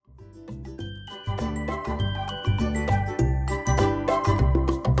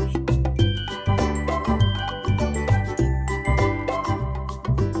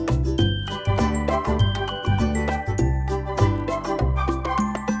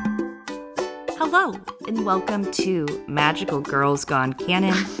Hello, and welcome to Magical Girls Gone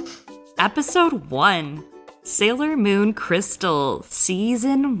Canon, Episode 1, Sailor Moon Crystal,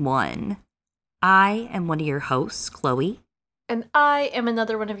 Season 1. I am one of your hosts, Chloe. And I am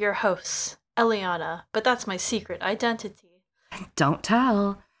another one of your hosts, Eliana, but that's my secret identity. Don't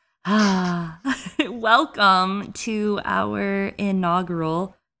tell. Welcome to our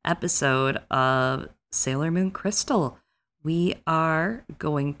inaugural episode of Sailor Moon Crystal. We are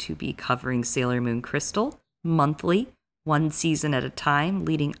going to be covering Sailor Moon Crystal monthly, one season at a time,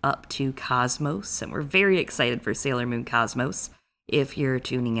 leading up to Cosmos, and we're very excited for Sailor Moon Cosmos if you're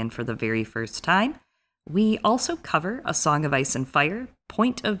tuning in for the very first time. We also cover A Song of Ice and Fire,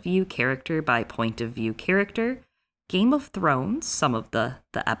 point of view character by point of view character, Game of Thrones, some of the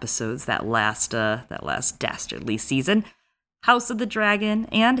episodes that last dastardly season, House of the Dragon,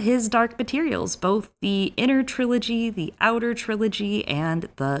 and his Dark Materials, both the inner trilogy, the outer trilogy, and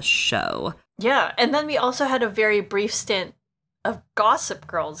the show. Yeah, and then we also had a very brief stint of Gossip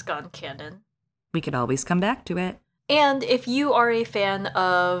Girls Gone Canon. We could always come back to it. And if you are a fan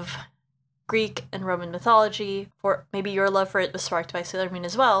of Greek and Roman mythology, for maybe your love for it was sparked by Sailor Moon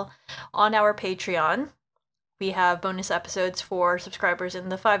as well, on our Patreon, we have bonus episodes for subscribers in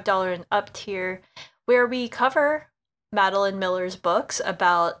the $5 and up tier, where we cover Madeline Miller's books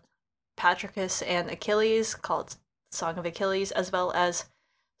about Patroclus and Achilles, called Song of Achilles, as well as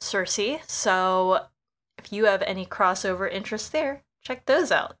Circe. So if you have any crossover interest there, check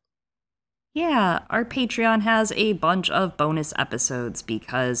those out. Yeah, our Patreon has a bunch of bonus episodes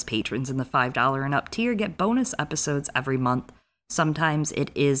because patrons in the $5 and up tier get bonus episodes every month. Sometimes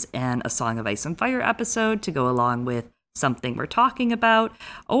it is A Song of Ice and Fire episode to go along with something we're talking about,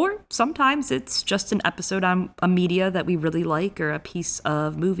 or sometimes it's just an episode on a media that we really like, or a piece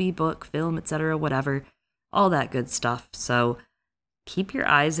of movie, book, film, etc., whatever, all that good stuff. So keep your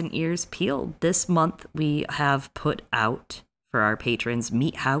eyes and ears peeled. This month we have put out for our patrons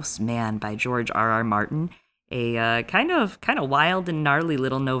Meat House Man by George R.R. Martin, a kind of wild and gnarly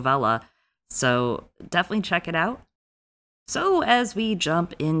little novella, so definitely check it out. So as we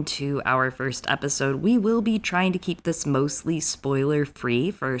jump into our first episode, we will be trying to keep this mostly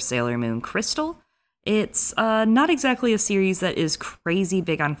spoiler-free for Sailor Moon Crystal. It's not exactly a series that is crazy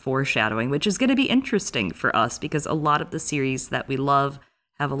big on foreshadowing, which is going to be interesting for us because a lot of the series that we love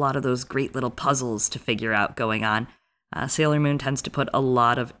have a lot of those great little puzzles to figure out going on. Sailor Moon tends to put a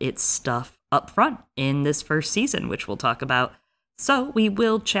lot of its stuff up front in this first season, which we'll talk about. So we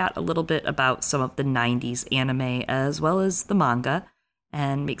will chat a little bit about some of the 90s anime as well as the manga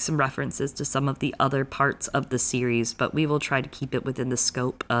and make some references to some of the other parts of the series, but we will try to keep it within the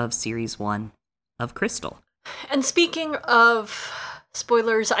scope of Series 1 of Crystal. And speaking of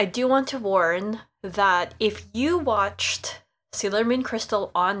spoilers, I do want to warn that if you watched Sailor Moon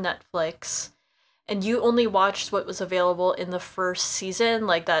Crystal on Netflix and you only watched what was available in the first season,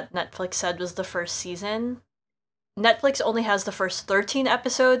 like that Netflix said was the first season, Netflix only has the first 13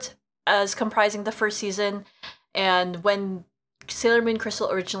 episodes as comprising the first season, and when Sailor Moon Crystal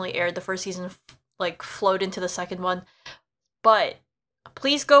originally aired, the first season flowed into the second one. But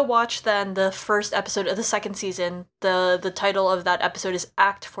please go watch then the first episode of the second season. The title of that episode is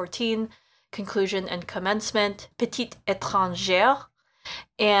Act 14, Conclusion and Commencement, Petite Étrangère.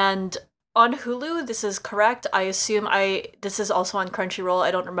 And on Hulu, this is correct. I assume this is also on Crunchyroll,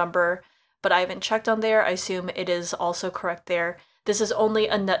 I don't remember, but I haven't checked on there. I assume it is also correct there. This is only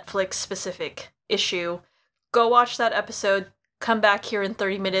a Netflix-specific issue. Go watch that episode, come back here in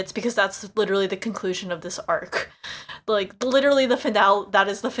 30 minutes, because that's literally the conclusion of this arc. Literally the finale, that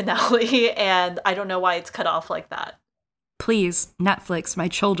is the finale, and I don't know why it's cut off like that. Please, Netflix, my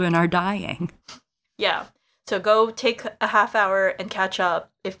children are dying. Yeah, so go take a half hour and catch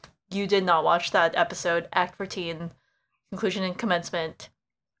up if you did not watch that episode, Act 14, Conclusion and Commencement,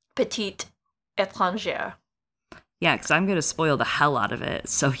 Petite Étrangère. Yeah, because I'm going to spoil the hell out of it,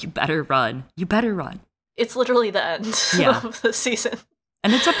 so you better run. You better run. It's literally the end of the season.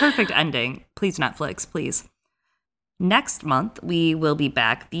 And it's a perfect ending. Please, Netflix, please. Next month, we will be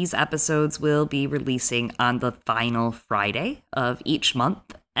back. These episodes will be releasing on the final Friday of each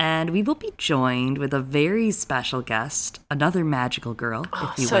month, and we will be joined with a very special guest, another magical girl,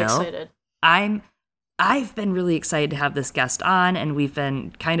 if you will. So excited. I've been really excited to have this guest on, and we've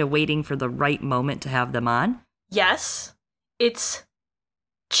been kind of waiting for the right moment to have them on. Yes, it's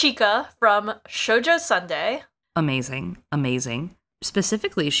Chika from Shoujo Sunday. Amazing, amazing.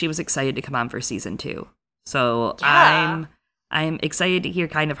 Specifically, she was excited to come on for season 2. So yeah. I'm excited to hear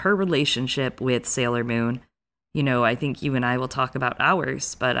kind of her relationship with Sailor Moon. You know, I think you and I will talk about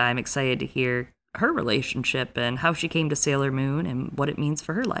ours, but I'm excited to hear her relationship and how she came to Sailor Moon and what it means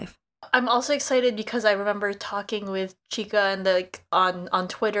for her life. I'm also excited because I remember talking with Chika and on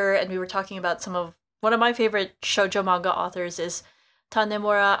Twitter, and we were talking about one of my favorite shoujo manga authors is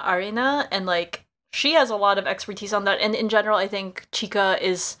Tanemura Arina, and like she has a lot of expertise on that. And in general, I think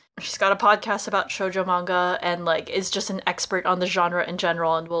she's got a podcast about shoujo manga and like is just an expert on the genre in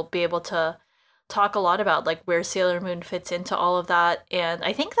general, and will be able to talk a lot about like where Sailor Moon fits into all of that. And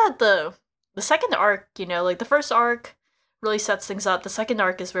I think that the second arc, like the first arc really sets things up. The second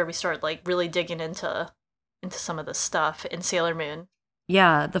arc is where we start like really digging into some of the stuff in Sailor Moon.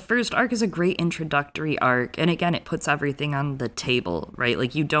 Yeah, the first arc is a great introductory arc, and again, it puts everything on the table, right?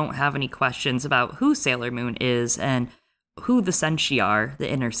 Like, you don't have any questions about who Sailor Moon is and who the Senshi are, the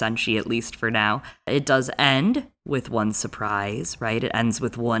inner Senshi, at least for now. It does end with one surprise, right? It ends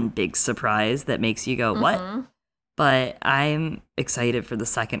with one big surprise that makes you go, what? Mm-hmm. But I'm excited for the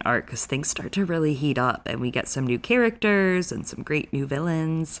second arc because things start to really heat up, and we get some new characters and some great new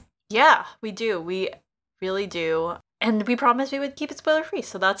villains. Yeah, we do. We really do. And we promised we would keep it spoiler-free,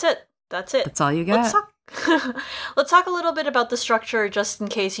 so that's it. That's all you got. Let's talk a little bit about the structure, just in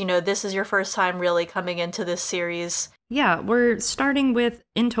case, this is your first time really coming into this series. Yeah, we're starting with,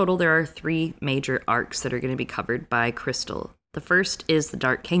 in total, there are 3 major arcs that are going to be covered by Crystal. The first is the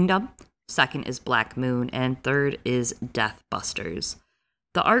Dark Kingdom, second is Black Moon, and third is Death Busters.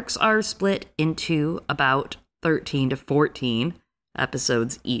 The arcs are split into about 13 to 14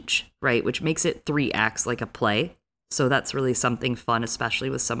 episodes each, right, which makes it 3 acts like a play. So that's really something fun, especially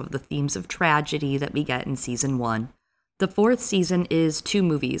with some of the themes of tragedy that we get in season 1. The 4th season is 2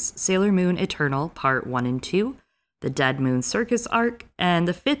 movies, Sailor Moon Eternal, part 1 and 2, the Dead Moon Circus arc, and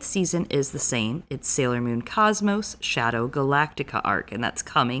the 5th season is the same. It's Sailor Moon Cosmos Shadow Galactica arc, and that's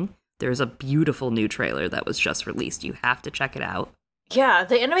coming. There's a beautiful new trailer that was just released. You have to check it out. Yeah,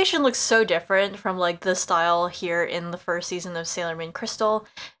 the animation looks so different from like the style here in the first season of Sailor Moon Crystal.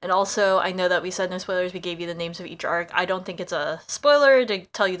 And also, I know that we said no spoilers, we gave you the names of each arc. I don't think it's a spoiler to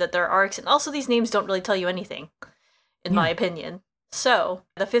tell you that they're arcs, and also these names don't really tell you anything, in my opinion. So,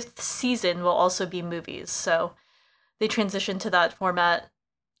 the 5th season will also be movies, so they transitioned to that format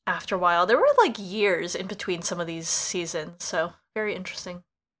after a while. There were like years in between some of these seasons, so very interesting.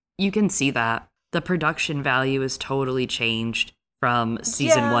 You can see that. The production value is totally changed from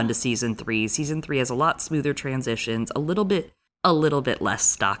season 1 to season 3. Season 3 has a lot smoother transitions, a little bit less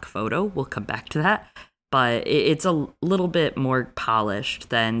stock photo. We'll come back to that. But it's a little bit more polished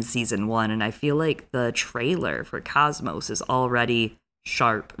than season 1. And I feel like the trailer for Cosmos is already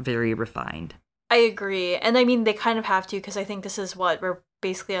sharp, very refined. I agree. And I mean, they kind of have to, because I think this is we're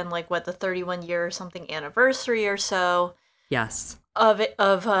basically on like, the 31 year or something anniversary or so. Yes.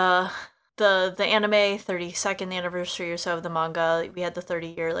 The anime 32nd anniversary or so of the manga. We had the 30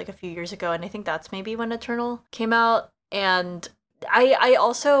 year like a few years ago, and I think that's maybe when Eternal came out. And I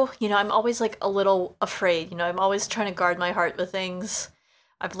also, I'm always like a little afraid, I'm always trying to guard my heart with things.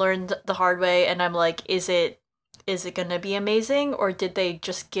 I've learned the hard way, and I'm like, is it gonna be amazing, or did they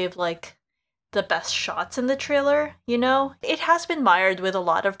just give like the best shots in the trailer? It has been mired with a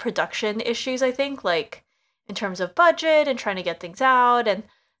lot of production issues, I think, like in terms of budget and trying to get things out and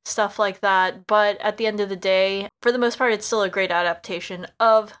stuff like that. But at the end of the day, for the most part, it's still a great adaptation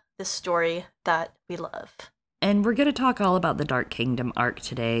of the story that we love. And we're going to talk all about the Dark Kingdom arc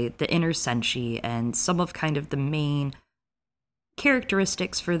today, the inner Senshi, and some of kind of the main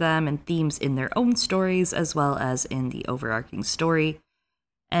characteristics for them and themes in their own stories, as well as in the overarching story.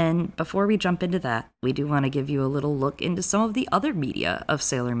 And before we jump into that, we do want to give you a little look into some of the other media of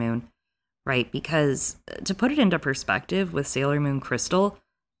Sailor Moon, right? Because to put it into perspective with Sailor Moon Crystal,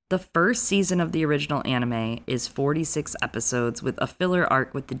 the first season of the original anime is 46 episodes with a filler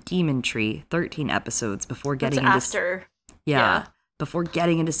arc with the Demon Tree, 13 episodes before getting before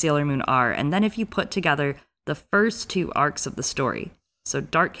getting into Sailor Moon R. And then if you put together the first 2 arcs of the story, so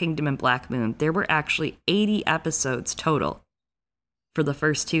Dark Kingdom and Black Moon, there were actually 80 episodes total for the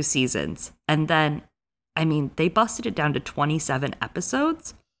first 2 seasons. And then, they busted it down to 27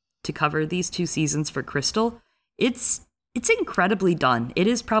 episodes to cover these 2 seasons for Crystal. It's incredibly done. It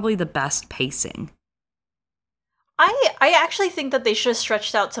is probably the best pacing. I actually think that they should have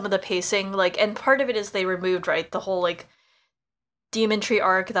stretched out some of the pacing, and part of it is they removed, the whole, Demon Tree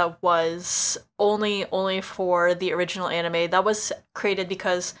arc that was only for the original anime. That was created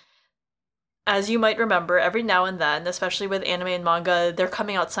because, as you might remember, every now and then, especially with anime and manga, they're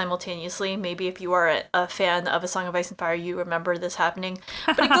coming out simultaneously. Maybe if you are a fan of A Song of Ice and Fire, you remember this happening.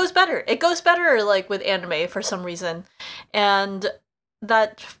 But it goes better. It goes better, with anime for some reason. And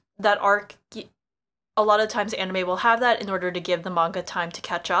that arc, a lot of times anime will have that in order to give the manga time to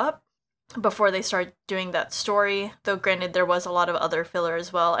catch up. before they start doing that story. Though granted, there was a lot of other filler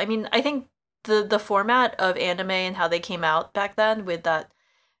as well. I mean, I think the format of anime and how they came out back then with that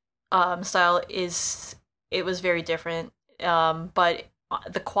style it was very different. But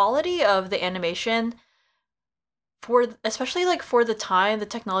the quality of the animation for especially like for the time, the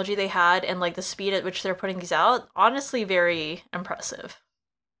technology they had, and like the speed at which they're putting these out, honestly, very impressive.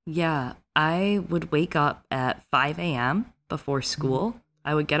 Yeah, I would wake up at 5 a.m. before school.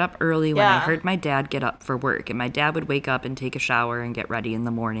 I would get up early when I Yeah. heard my dad get up for work, and my dad would wake up and take a shower and get ready in the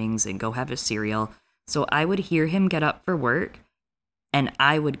mornings and go have his cereal. So I would hear him get up for work, and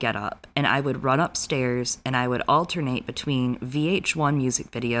I would get up and I would run upstairs and I would alternate between VH1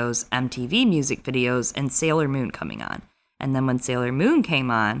 music videos, MTV music videos, and Sailor Moon coming on. And then when Sailor Moon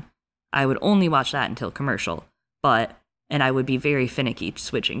came on, I would only watch that until commercial. And I would be very finicky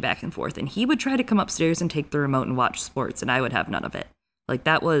switching back and forth. And he would try to come upstairs and take the remote and watch sports, and I would have none of it. Like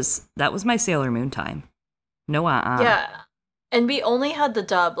that was my Sailor Moon time. No, Yeah. And we only had the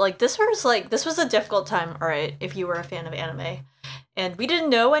dub. This was a difficult time, all right, if you were a fan of anime. And we didn't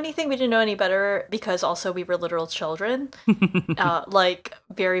know anything, we didn't know any better because also we were literal children.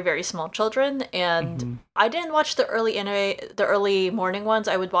 Very, very small children. And I didn't watch the early anime, the early morning ones.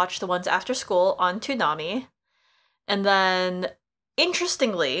 I would watch the ones after school on Toonami. And then,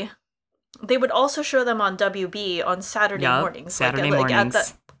 interestingly, they would also show them on WB on Saturday mornings. Saturday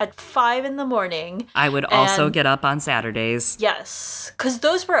mornings. At 5 in the morning. I would also get up on Saturdays. Yes, because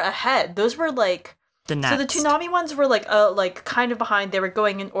those were ahead. Those were like the next. So the Toonami ones were like kind of behind. They were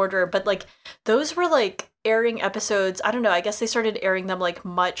going in order, but like those were like airing episodes. I don't know. I guess they started airing them like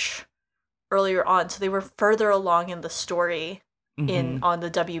much earlier on, so they were further along in the story on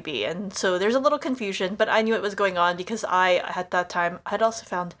the WB, and so there's a little confusion. But I knew it was going on because I at that time had also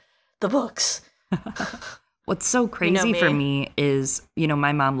found the books. What's so crazy for me is,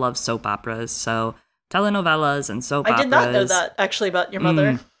 my mom loves soap operas, so telenovelas and soap operas. I did not know that, actually, about your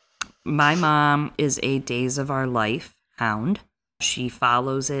mother. My mom is a Days of Our Life hound. She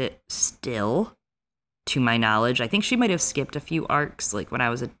follows it still, to my knowledge. I think she might have skipped a few arcs, like when I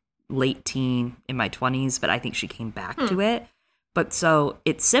was a late teen in my 20s, but I think she came back to it. But so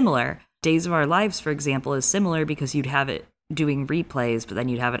it's similar. Days of Our Lives, for example, is similar because you'd have it doing replays, but then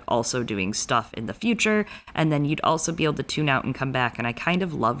you'd have it also doing stuff in the future, and then you'd also be able to tune out and come back. And I kind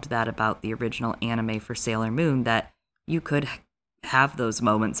of loved that about the original anime for Sailor Moon, that you could have those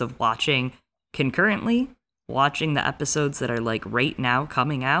moments of watching concurrently, watching the episodes that are like right now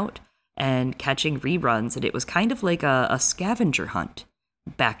coming out, and catching reruns. And it was kind of like a scavenger hunt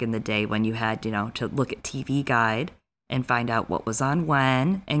back in the day when you had, to look at TV Guide and find out what was on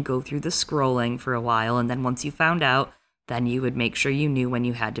when and go through the scrolling for a while. And then once you found out, then you would make sure you knew when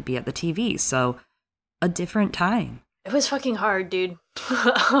you had to be at the TV. So, a different time. It was fucking hard, dude.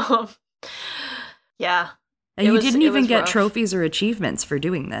 Yeah. And you didn't even get trophies or achievements for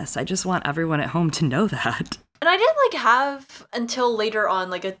doing this. I just want everyone at home to know that. And I didn't have until later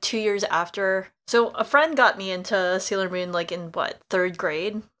on, 2 years after. So a friend got me into Sailor Moon in third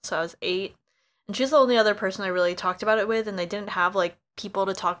grade. So I was 8. And she's the only other person I really talked about it with, and I didn't have people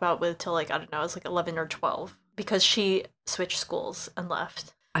to talk about with till I don't know, I was 11 or 12. Because she switched schools and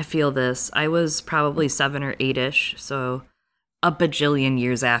left. I feel this. I was probably 7 or 8-ish, so a bajillion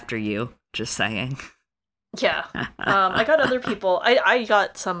years after you, just saying. Yeah. I got other people. I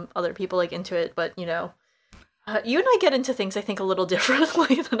got some other people into it, but you and I get into things, I think, a little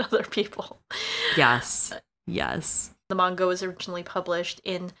differently than other people. Yes. Yes. The manga was originally published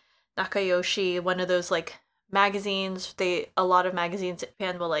in Nakayoshi, one of those magazines. A lot of magazines in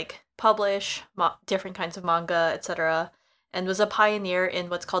Japan will publish different kinds of manga, etc., and was a pioneer in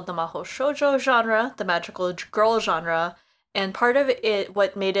what's called the Mahou Shoujo genre, the magical girl genre. And part of it,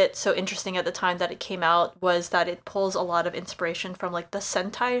 what made it so interesting at the time that it came out, was that it pulls a lot of inspiration from the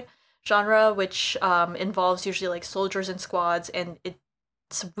Sentai genre, which involves usually soldiers and squads, and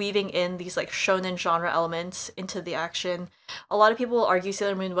it's weaving in these shonen genre elements into the action. A lot of people argue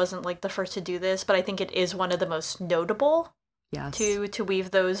Sailor Moon wasn't the first to do this, but I think it is one of the most notable. Yes. To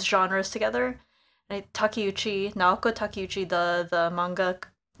weave those genres together. And Naoko Takeuchi, the manga,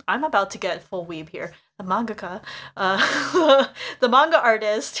 I'm about to get full weeb here. The mangaka, the manga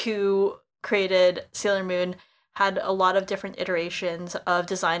artist who created Sailor Moon, had a lot of different iterations of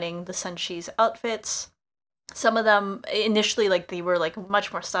designing the Senshi's outfits. Some of them initially they were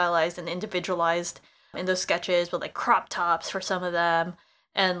much more stylized and individualized in those sketches with crop tops for some of them.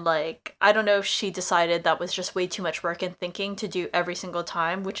 And I don't know if she decided that was just way too much work and thinking to do every single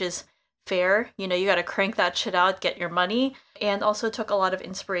time, which is fair. You gotta crank that shit out, get your money. And also took a lot of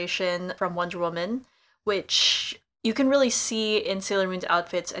inspiration from Wonder Woman, which you can really see in Sailor Moon's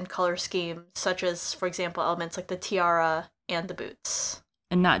outfits and color scheme, such as, for example, elements like the tiara and the boots.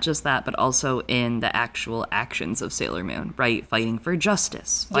 And not just that, but also in the actual actions of Sailor Moon, right? Fighting for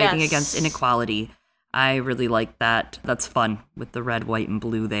justice, fighting against inequality. I really like that. That's fun with the red, white, and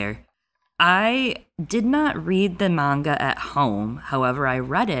blue there. I did not read the manga at home. However, I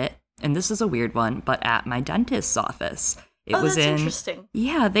read it, and this is a weird one, but at my dentist's office. That's interesting.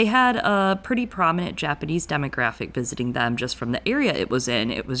 Yeah, they had a pretty prominent Japanese demographic visiting them just from the area it was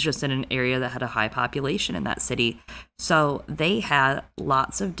in. It was just in an area that had a high population in that city. So they had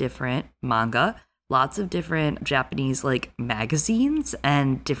lots of different manga, lots of different Japanese like magazines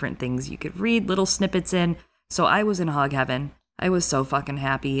and different things you could read, little snippets in. So I was in hog heaven. I was so fucking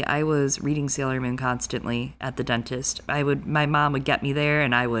happy. I was reading Sailor Moon constantly at the dentist. My mom would get me there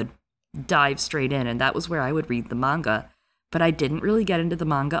and I would dive straight in, and that was where I would read the manga. But I didn't really get into the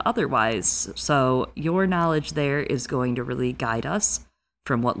manga otherwise. So your knowledge there is going to really guide us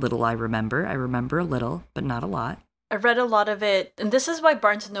from what little I remember. I remember a little, but not a lot. I read a lot of it, and this is why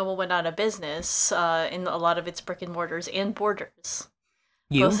Barnes & Noble went out of business in a lot of its brick and mortars and Borders.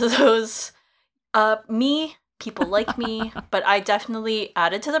 You? Both of those. Me, people like me, but I definitely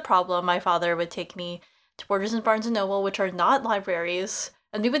added to the problem. My father would take me to Borders and Barnes & Noble, which are not libraries,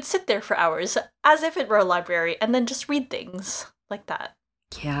 and we would sit there for hours as if it were a library and then just read things like that.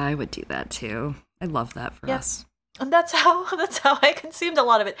 Yeah, I would do that too. I love that for us. And that's how I consumed a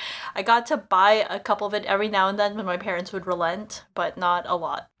lot of it. I got to buy a couple of it every now and then when my parents would relent, but not a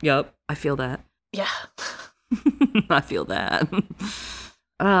lot. Yep, I feel that. Yeah. I feel that.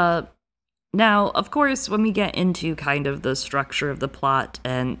 Now, of course, when we get into kind of the structure of the plot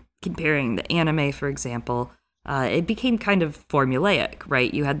and comparing the anime, for example, it became kind of formulaic,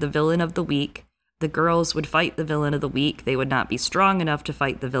 right? You had the villain of the week. The girls would fight the villain of the week. They would not be strong enough to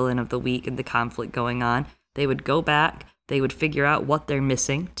fight the villain of the week and the conflict going on. They would go back. They would figure out what they're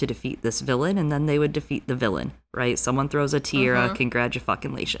missing to defeat this villain, and then they would defeat the villain, right? Someone throws a tiara,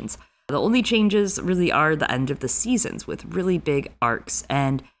 congratulations. The only changes really are the end of the seasons with really big arcs,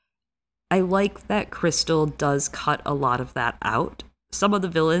 and I like that Crystal does cut a lot of that out. Some of the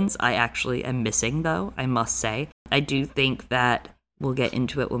villains I actually am missing, though, I must say. I do think that we'll get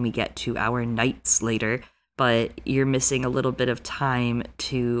into it when we get to our knights later, but you're missing a little bit of time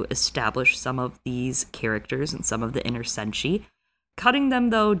to establish some of these characters and some of the inner senshi. Cutting them,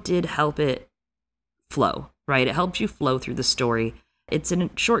 though, did help it flow, right? It helped you flow through the story. It's a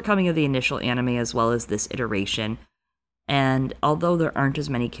shortcoming of the initial anime as well as this iteration. And although there aren't as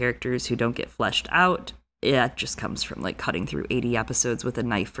many characters who don't get fleshed out, it just comes from like cutting through 80 episodes with a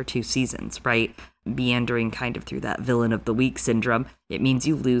knife for 2 seasons, right? Meandering kind of through that villain of the week syndrome. It means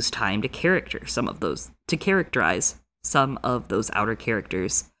you lose time to characterize some of those outer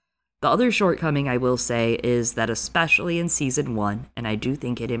characters. The other shortcoming I will say is that especially in season 1, and I do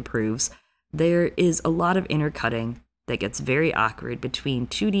think it improves, there is a lot of intercutting that gets very awkward between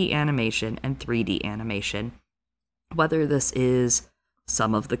 2D animation and 3D animation. Whether this is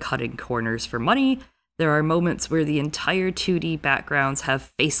some of the cutting corners for money, there are moments where the entire 2D backgrounds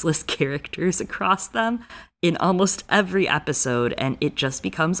have faceless characters across them in almost every episode, and it just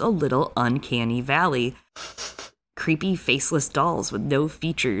becomes a little uncanny valley. Creepy faceless dolls with no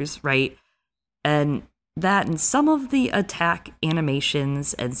features, right? And that and some of the attack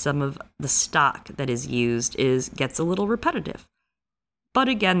animations and some of the stock that is used gets a little repetitive. But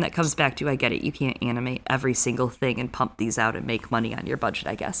again, that comes back to, I get it, you can't animate every single thing and pump these out and make money on your budget,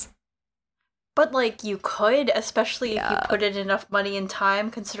 I guess. But, like, you could, especially if you put in enough money and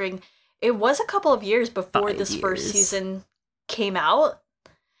time, considering it was a couple of years before this first season came out.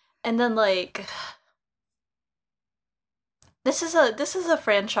 And then, like, this is a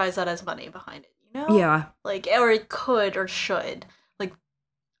franchise that has money behind it, you know? Yeah. Like, or it could or should. Like,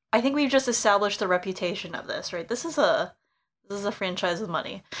 I think we've just established the reputation of this, right? This is a franchise with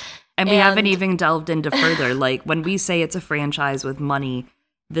money. And we haven't even delved into further. Like, when we say it's a franchise with money,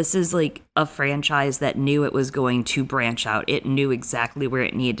 this is like a franchise that knew it was going to branch out. It knew exactly where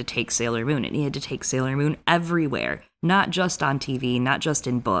it needed to take Sailor Moon. It needed to take Sailor Moon everywhere, not just on TV, not just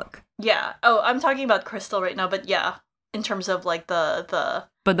in book. Yeah. Oh, I'm talking about Crystal right now, but yeah, in terms of like the...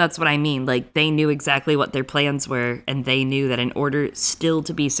 But that's what I mean. Like, they knew exactly what their plans were, and they knew that in order still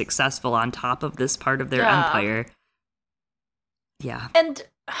to be successful on top of this part of their empire... Yeah. And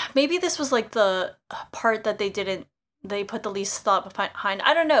maybe this was like the part that they put the least thought behind.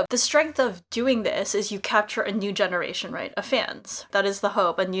 I don't know. The strength of doing this is you capture a new generation, right, of fans. That is the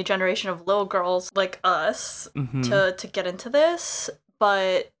hope, a new generation of little girls like us to get into this.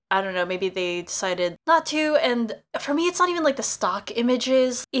 But I don't know, maybe they decided not to. And for me, it's not even like the stock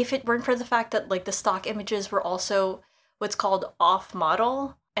images. If it weren't for the fact that like the stock images were also what's called off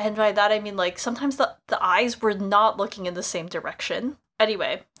model. And by that, I mean like sometimes the eyes were not looking in the same direction.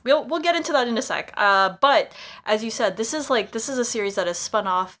 Anyway, we'll get into that in a sec. But as you said, this is a series that has spun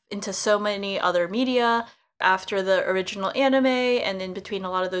off into so many other media after the original anime, and in between a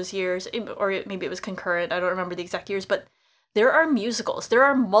lot of those years, or maybe it was concurrent, I don't remember the exact years, but there are musicals. There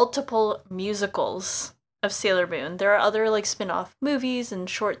are multiple musicals of Sailor Moon. There are other like spin-off movies and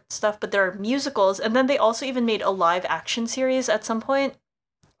short stuff, but there are musicals, and then they also even made a live action series at some point,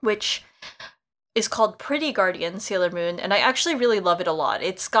 which is called Pretty Guardian Sailor Moon, and I actually really love it a lot.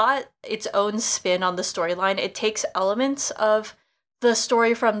 It's got its own spin on the storyline. It takes elements of the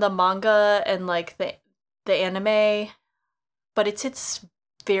story from the manga and like the anime, but it's its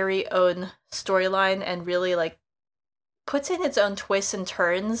very own storyline and really like puts in its own twists and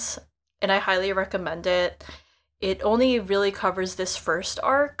turns, and I highly recommend it. It only really covers this first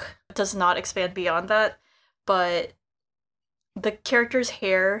arc. It does not expand beyond that, but the character's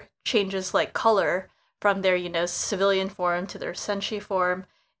hair changes like color from their, civilian form to their senshi form,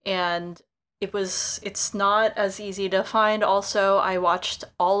 and it's not as easy to find. Also, I watched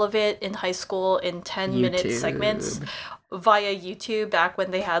all of it in high school in 10-minute segments via YouTube back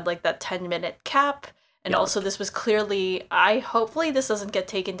when they had like that 10-minute cap. And also this was clearly, hopefully this doesn't get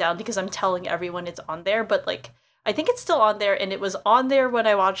taken down because I'm telling everyone it's on there, but like I think it's still on there, and it was on there when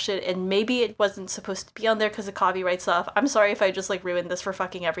I watched it, and maybe it wasn't supposed to be on there because of copyright stuff. I'm sorry if I just like ruined this for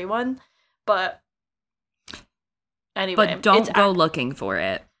fucking everyone, but anyway. But don't go looking for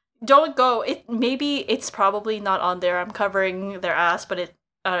it. Don't go. Maybe it's probably not on there. I'm covering their ass, but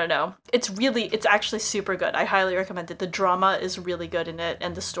I don't know. It's actually super good. I highly recommend it. The drama is really good in it,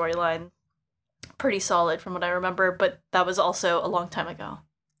 and the storyline pretty solid from what I remember, but that was also a long time ago.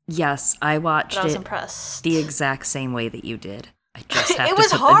 Yes, I watched I was impressed. The exact same way that you did. I just have it to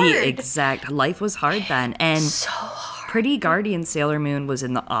was put hard. The exact life was hard then, and so hard. Pretty Guardian Sailor Moon was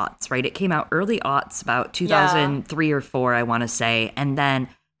in the aughts, right? It came out early aughts, about 2003 or 4, I want to say, and then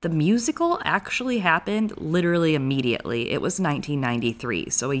the musical actually happened literally immediately. It was 1993,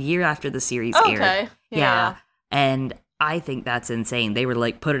 so a year after the series aired. Okay. Yeah. And I think that's insane. They were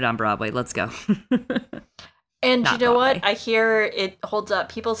like, put it on Broadway, let's go. And you know what? I hear it holds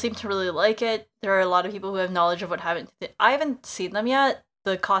up. People seem to really like it. There are a lot of people who have knowledge of what happened. I haven't seen them yet.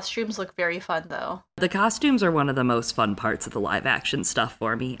 The costumes look very fun, though. The costumes are one of the most fun parts of the live action stuff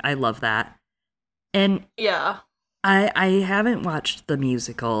for me. I love that. And yeah. I haven't watched the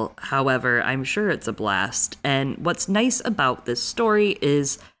musical, however, I'm sure it's a blast. And what's nice about this story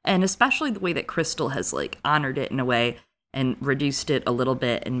is, and especially the way that Crystal has like honored it in a way and reduced it a little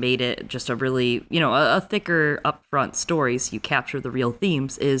bit and made it just a really, a thicker upfront story so you capture the real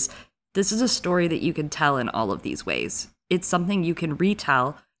themes, is this is a story that you can tell in all of these ways. It's something you can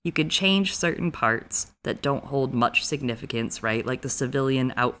retell. You can change certain parts that don't hold much significance, right? Like the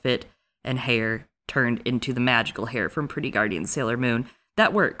civilian outfit and hair turned into the magical hair from Pretty Guardian Sailor Moon.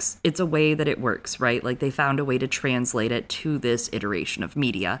 That works. It's a way that it works, right? Like they found a way to translate it to this iteration of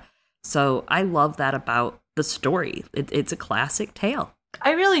media. So I love that about the story. It's a classic tale.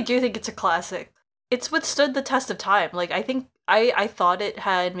 I really do think it's a classic. It's withstood the test of time. Like I think I thought it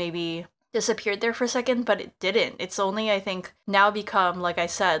had maybe disappeared there for a second, but it didn't. It's only, I think, now become, like I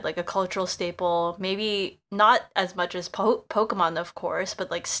said, like a cultural staple. Maybe not as much as Pokemon, of course, but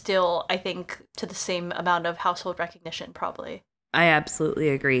like still, I think, to the same amount of household recognition, probably. I absolutely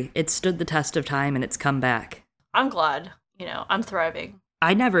agree. It stood the test of time and it's come back. I'm glad. I'm thriving.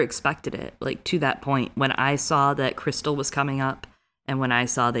 I never expected it, like, to that point. When I saw that Crystal was coming up and when I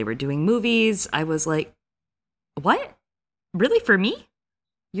saw they were doing movies, I was like, what? Really, for me?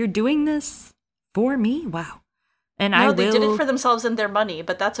 You're doing this for me? Wow. And no, they did it for themselves and their money,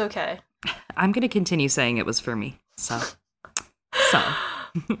 but that's okay. I'm going to continue saying it was for me. So.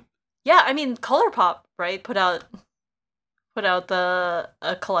 Yeah, I mean, ColourPop, right, put out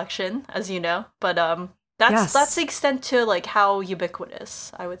a collection, as you know, but that's the extent to like how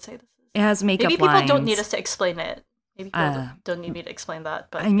ubiquitous I would say this is. It has makeup Maybe people don't need us to explain it. Maybe people don't need me to explain that.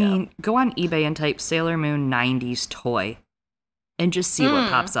 But I mean, go on eBay and type Sailor Moon 90s toy and just see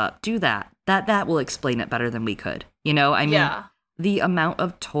what pops up. Do that. That will explain it better than we could. I mean, the amount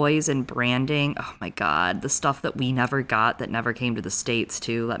of toys and branding, oh my God, the stuff that we never got that never came to the States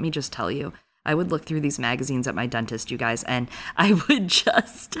too. Let me just tell you. I would look through these magazines at my dentist, you guys, and I would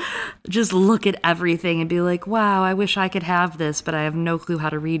just look at everything and be like, wow, I wish I could have this, but I have no clue how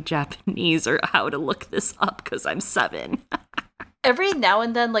to read Japanese or how to look this up because I'm 7. Every now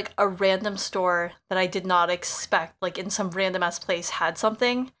and then, like, a random store that I did not expect, like, in some random-ass place had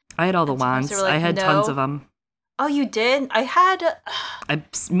something. I had all the And sometimes wands. they were like, I had tons "No." of them. Oh, you did? I had...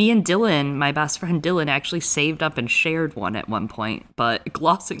 Me and Dylan, my best friend Dylan, actually saved up and shared one at one point, but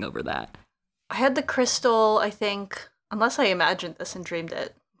glossing over that. I had the crystal, I think, unless I imagined this and dreamed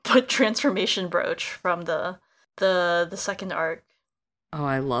it, but transformation brooch from the second arc. Oh,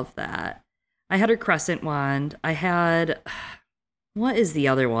 I love that. I had her crescent wand. I had... What is the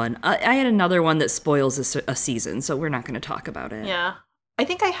other one? I had another one that spoils a season, so we're not going to talk about it. Yeah. I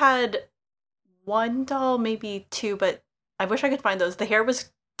think I had one doll, maybe two, but I wish I could find those. The hair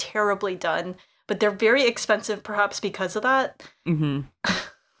was terribly done, but they're very expensive perhaps because of that. Mm-hmm.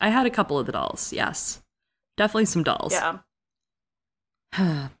 I had a couple of the dolls, yes. Definitely some dolls. Yeah.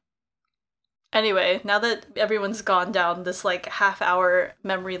 Anyway, now that everyone's gone down this like half-hour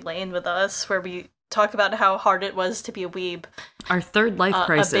memory lane with us, where we talk about how hard it was to be a weeb. Our third life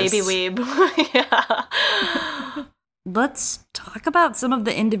crisis. A baby weeb. Yeah. Let's talk about some of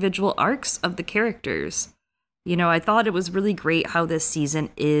the individual arcs of the characters. You know, I thought it was really great how this season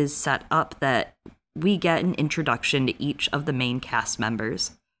is set up, that we get an introduction to each of the main cast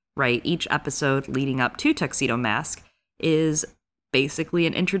members, right? Each episode leading up to Tuxedo Mask is basically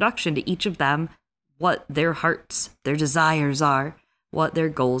an introduction to each of them, what their hearts, their desires are, what their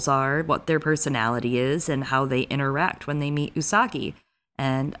goals are, what their personality is, and how they interact when they meet Usagi.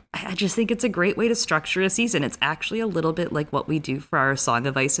 And I just think it's a great way to structure a season. It's actually a little bit like what we do for our Song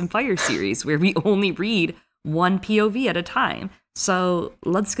of Ice and Fire series, where we only read one POV at a time. So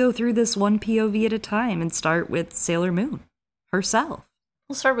let's go through this one POV at a time and start with Sailor Moon herself.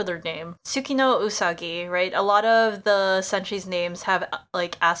 We'll start with her name. Tsukino Usagi, right? A lot of the Senshi's names have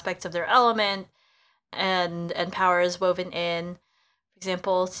like aspects of their element and powers woven in. For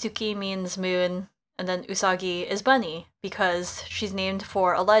example, Tsuki means moon, and then Usagi is bunny because she's named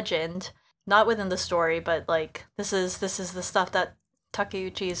for a legend, not within the story, but like this is the stuff that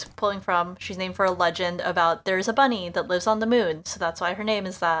Takeuchi's pulling from. She's named for a legend about there's a bunny that lives on the moon, so that's why her name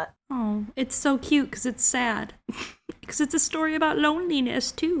is that. Oh, it's so cute because it's sad. Because it's a story about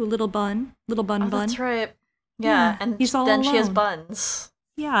loneliness too, little bun. That's right. Yeah, and he's all then alone. she has buns.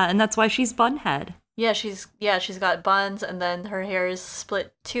 Yeah, and that's why she's Bunhead. Yeah, she's got buns, and then her hair is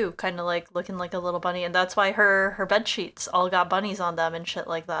split too, kind of like looking like a little bunny, and that's why her bed sheets all got bunnies on them and shit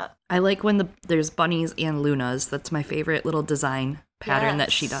like that. I like when there's bunnies and Lunas. That's my favorite little design pattern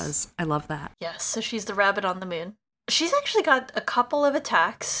that she does. I love that. Yes, so she's the rabbit on the moon. She's actually got a couple of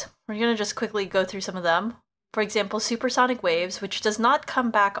attacks. We're gonna just quickly go through some of them. For example, supersonic waves, which does not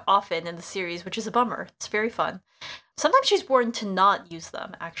come back often in the series, which is a bummer. It's very fun. Sometimes she's warned to not use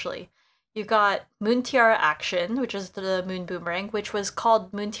them, actually. You got Moon Tiara Action, which is the Moon Boomerang, which was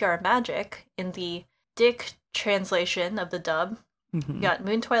called Moon Tiara Magic in the Dick translation of the dub. Mm-hmm. You got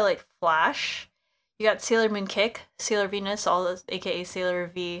Moon Twilight Flash. You got Sailor Moon Kick. Sailor Venus, aka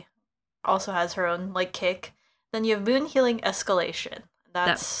Sailor V, also has her own like kick. Then you have Moon Healing Escalation.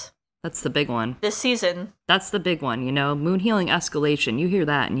 That's the big one. This season. That's the big one, you know? Moon Healing Escalation. You hear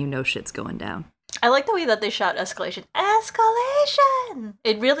that and you know shit's going down. I like the way that they shout escalation. Escalation!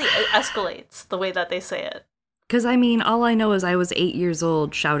 It really escalates the way that they say it. Because, I mean, all I know is I was 8 years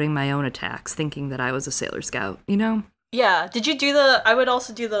old shouting my own attacks, thinking that I was a Sailor Scout, you know? Yeah. Did you do I would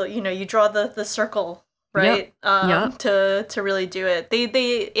also do you draw the circle, right? Yep. To really do it.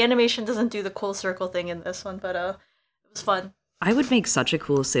 The animation doesn't do the cool circle thing in this one, but it was fun. I would make such a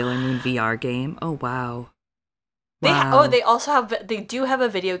cool Sailor Moon VR game. Oh, wow. They do have a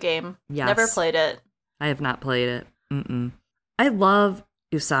video game. Yes. Never played it. I have not played it. Mm-mm. I love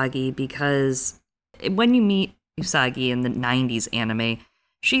Usagi because when you meet Usagi in the 90s anime,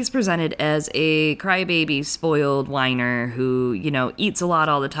 she's presented as a crybaby, spoiled whiner who, you know, eats a lot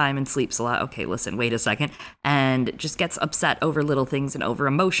all the time and sleeps a lot. Okay, listen, wait a second. And just gets upset over little things and over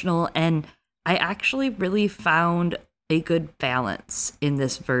emotional. And I actually really found a good balance in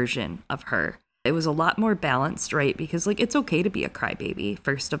this version of her. It was a lot more balanced, right? Because, like, it's okay to be a crybaby.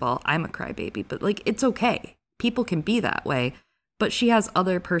 First of all, I'm a crybaby, but, like, it's okay. People can be that way. But she has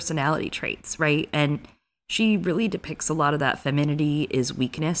other personality traits, right? And she really depicts a lot of that femininity is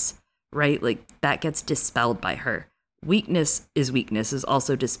weakness, right? Like, that gets dispelled by her. Weakness is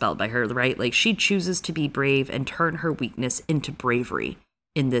also dispelled by her, right? Like, she chooses to be brave and turn her weakness into bravery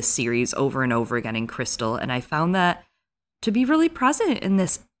in this series over and over again in Crystal. And I found that to be really present in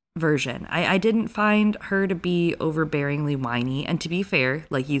this version. I didn't find her to be overbearingly whiny. And to be fair,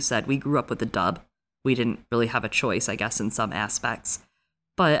 like you said, we grew up with the dub. We didn't really have a choice, I guess, in some aspects.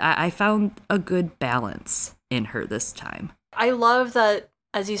 But I found a good balance in her this time. I love that,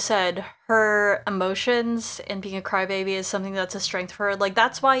 as you said, her emotions and being a crybaby is something that's a strength for her. Like,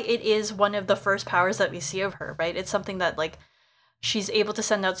 that's why it is one of the first powers that we see of her, right? It's something that, like, she's able to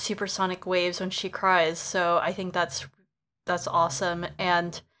send out supersonic waves when she cries. So I think that's awesome.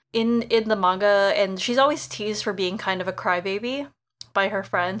 And in the manga, and she's always teased for being kind of a crybaby by her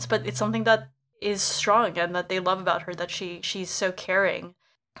friends, but it's something that is strong and that they love about her, that she's so caring.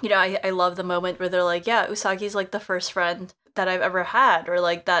 You know, I love the moment where they're like, yeah, Usagi's like the first friend that I've ever had, or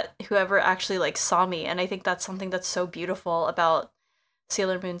like that whoever actually like saw me. And I think that's something that's so beautiful about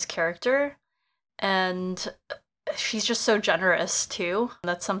Sailor Moon's character. And she's just so generous too.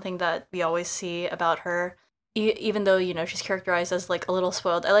 That's something that we always see about her. Even though, you know, she's characterized as like a little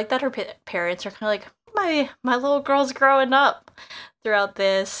spoiled, I like that her parents are kind of like, my little girl's growing up throughout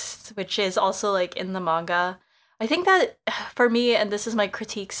this, which is also like in the manga. I think that for me, and this is my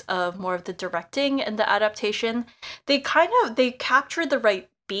critiques of more of the directing and the adaptation, they capture the right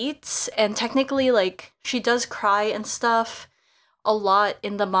beats, and technically like she does cry and stuff a lot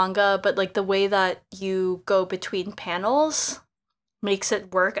in the manga, but like the way that you go between panels makes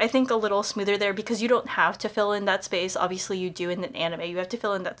it work, I think, a little smoother there, because you don't have to fill in that space. Obviously you do in an anime, you have to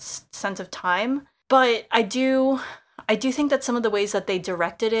fill in that sense of time. But I do think that some of the ways that they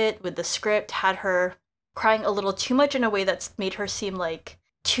directed it with the script had her crying a little too much in a way that's made her seem like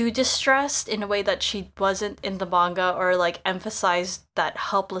too distressed in a way that she wasn't in the manga, or like emphasized that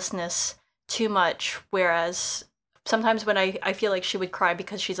helplessness too much. Whereas sometimes when I feel like she would cry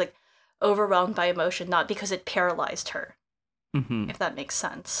because she's like overwhelmed by emotion, not because it paralyzed her. Mm-hmm. If that makes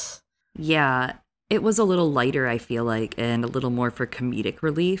sense. Yeah, it was a little lighter, I feel like, and a little more for comedic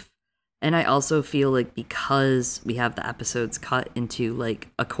relief. And I also feel like because we have the episodes cut into like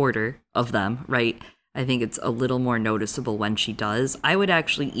a quarter of them, right? I think it's a little more noticeable when she does. I would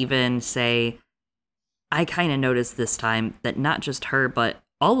actually even say I kind of noticed this time that not just her, but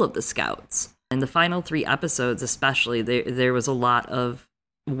all of the scouts. In the final 3 episodes especially, there was a lot of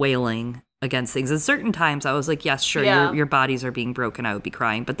wailing against things. At certain times I was like, yes, sure, yeah, your bodies are being broken, I would be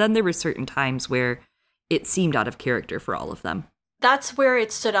crying. But then there were certain times where it seemed out of character for all of them. That's where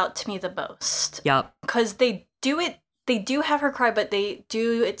it stood out to me the most. Yep. Because they do have her cry, but they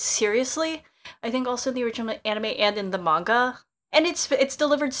do it seriously. I think also in the original anime and in the manga. And it's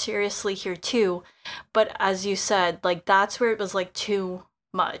delivered seriously here too. But as you said, like that's where it was like too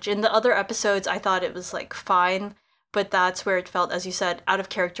much. In the other episodes, I thought it was like fine. But that's where it felt, as you said, out of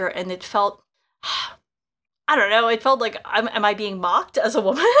character. And it felt, I don't know, it felt like, am I being mocked as a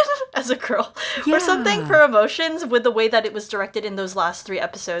woman, as a girl, or something for emotions with the way that it was directed in those last 3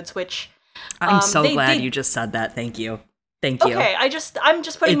 episodes, which... I'm so glad you just said that. Thank you. Thank you. Okay, I'm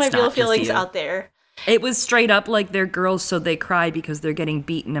just putting my real feelings out there. It was straight up like they're girls, so they cry because they're getting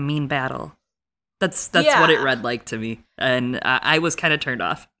beat in a mean battle. That's what it read like to me. And I was kind of turned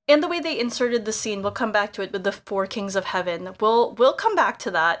off. And the way they inserted the scene, we'll come back to it with the 4 Kings of Heaven. We'll come back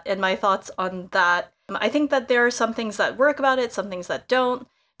to that and my thoughts on that. I think that there are some things that work about it, some things that don't,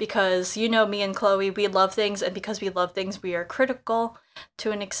 because, you know, me and Chloe, we love things, and because we love things, we are critical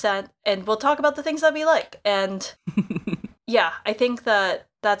to an extent, and we'll talk about the things that we like. And yeah, I think that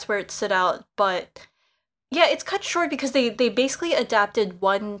that's where it stood out, but yeah, it's cut short because they basically adapted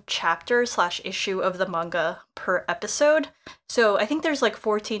 1 chapter/issue of the manga per episode. So I think there's like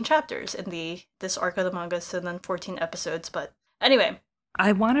 14 chapters in this arc of the manga, so then 14 episodes. But anyway.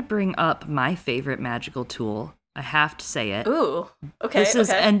 I want to bring up my favorite magical tool. I have to say it. Ooh, okay,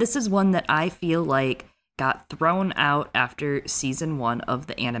 And this is one that I feel like got thrown out after season 1 of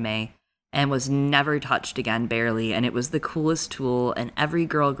the anime and was never touched again, barely. And it was the coolest tool, and every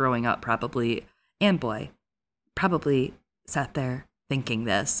girl growing up probably, and boy, probably sat there thinking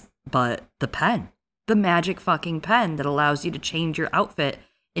this, but the pen. The magic fucking pen that allows you to change your outfit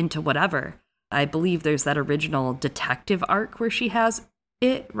into whatever. I believe there's that original detective arc where she has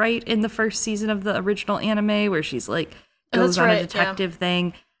it right in the first season of the original anime where she's like goes on a detective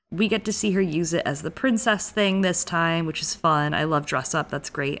thing. We get to see her use it as the princess thing this time, which is fun. I love dress up. That's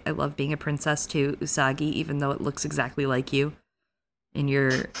great. I love being a princess too, Usagi, even though it looks exactly like you in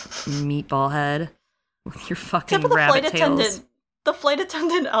your meatball head with your fucking rabbit tails. The flight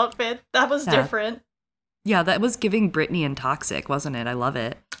attendant outfit, that was different. Yeah, that was giving Britney and Toxic, wasn't it? I love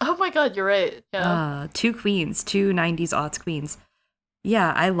it. Oh my god, you're right. Yeah. 2 queens, 2 90s aughts queens.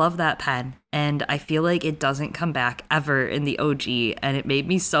 Yeah, I love that pen, and I feel like it doesn't come back ever in the OG, and it made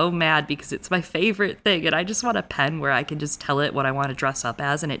me so mad because it's my favorite thing, and I just want a pen where I can just tell it what I want to dress up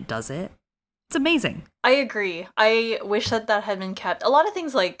as, and it does it. It's amazing. I agree. I wish that had been kept. A lot of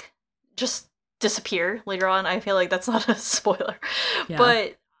things, like, just disappear later on. I feel like that's not a spoiler. Yeah.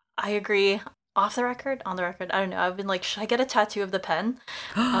 But I agree. Off the record? On the record? I don't know. I've been like, should I get a tattoo of the pen?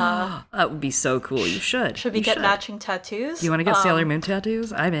 That would be so cool. You should. Should we get matching tattoos? You want to get Sailor Moon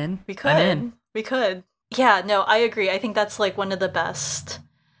tattoos? I'm in. We could. We could. Yeah, no, I agree. I think that's like one of the best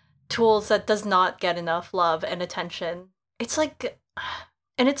tools that does not get enough love and attention. It's like,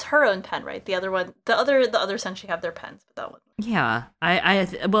 and it's her own pen, right? The other one, the other essentially have their pens, but that one. Yeah,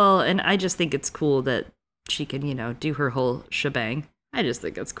 well, and I just think it's cool that she can, do her whole shebang. I just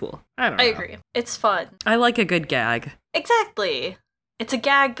think it's cool. I don't know. I agree. It's fun. I like a good gag. Exactly. It's a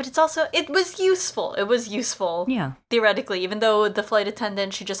gag, but it's also, it was useful. It was useful. Yeah. Theoretically, even though the flight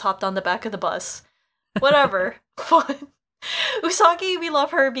attendant, she just hopped on the back of the bus. Whatever. Fun. Usagi, we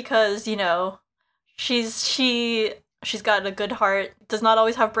love her because, she's got a good heart, does not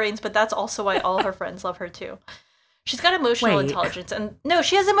always have brains, but that's also why all her friends love her too. She's got emotional intelligence, and no,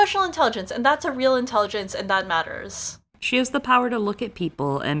 she has emotional intelligence, and that's a real intelligence, and that matters. She has the power to look at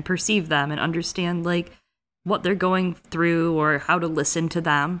people and perceive them and understand, like, what they're going through or how to listen to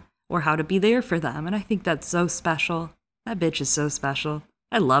them or how to be there for them. And I think that's so special. That bitch is so special.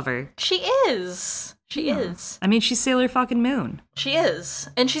 I love her. She is. She is. I mean, she's Sailor fucking Moon. She is.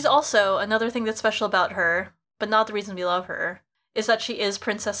 And she's also, another thing that's special about her, but not the reason we love her, is that she is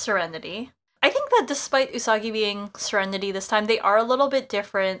Princess Serenity. I think that despite Usagi being Serenity this time, they are a little bit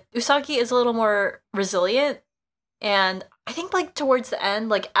different. Usagi is a little more resilient. And I think, like, towards the end,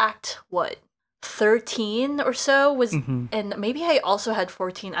 like, act, 13 or so was, and maybe I also had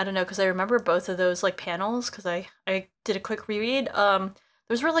 14, I don't know, because I remember both of those, like, panels, because I did a quick reread.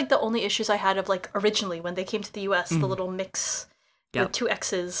 Those were, like, the only issues I had of, like, originally, when they came to the US, the little mix with 2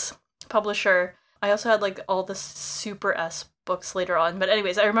 X's publisher. I also had, like, all the Super S books later on, but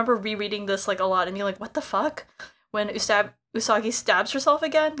anyways, I remember rereading this, like, a lot, and being like, what the fuck? When Usagi stabs herself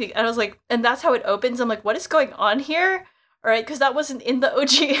again, and I was like, and that's how it opens. I'm like, what is going on here? All right, because that wasn't in the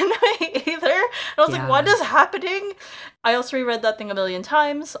OG anime either. And I was like, what is happening? I also reread that thing a million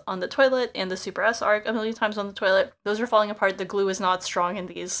times on the toilet, and the Super S arc a million times on the toilet. Those are falling apart. The glue is not strong in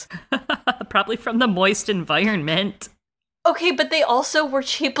these. Probably from the moist environment. Okay, but they also were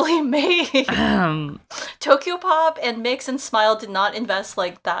cheaply made. Tokyopop and Mix and Smile did not invest,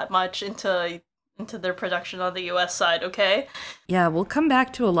 like, that much into their production on the US side, okay? Yeah, we'll come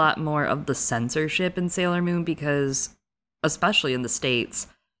back to a lot more of the censorship in Sailor Moon because, especially in the States,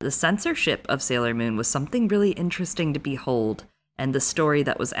 the censorship of Sailor Moon was something really interesting to behold, and the story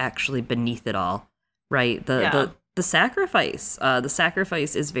that was actually beneath it all, right? The sacrifice. The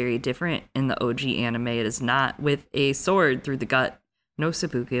sacrifice is very different in the OG anime. It is not with a sword through the gut, no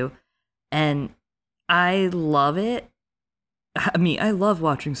seppuku, and I love it. I mean, I love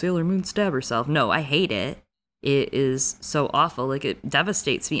watching Sailor Moon stab herself. No, I hate it. It is so awful. Like, it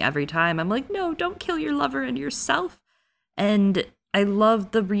devastates me every time. I'm like, no, don't kill your lover and yourself. And I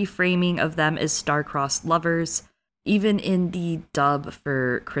love the reframing of them as star-crossed lovers. Even in the dub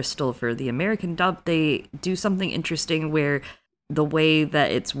for Crystal, for the American dub, they do something interesting where the way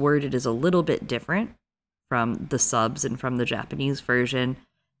that it's worded is a little bit different from the subs and from the Japanese version.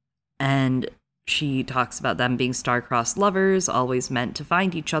 And she talks about them being star-crossed lovers, always meant to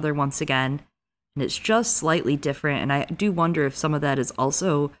find each other once again. And it's just slightly different. And I do wonder if some of that is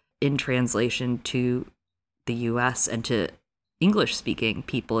also in translation to the US and to English-speaking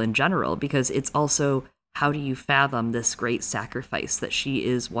people in general, because it's also, how do you fathom this great sacrifice that she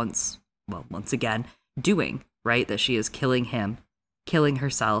is once again, doing, right? That she is killing him, killing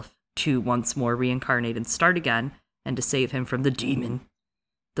herself to once more reincarnate and start again, and to save him from the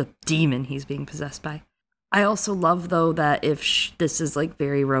demon he's being possessed by. I also love, though, that if this is, like,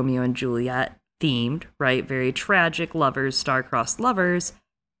 very Romeo and Juliet themed, right? Very tragic lovers, star-crossed lovers,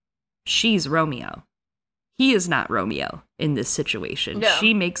 she's Romeo. He is not Romeo in this situation. No.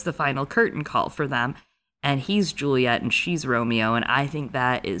 She makes the final curtain call for them, and he's Juliet and she's Romeo, and I think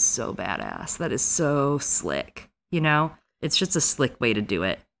that is so badass. That is so slick, It's just a slick way to do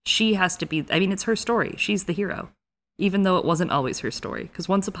it. She has to be, I mean, it's her story. She's the hero. Even though it wasn't always her story. Because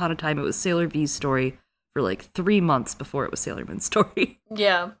once upon a time, it was Sailor V's story for, like, 3 months before it was Sailor Moon's story.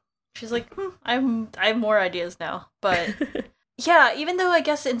 Yeah. She's like, I have more ideas now. But, yeah, even though I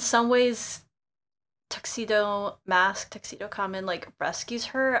guess in some ways Tuxedo Common, like, rescues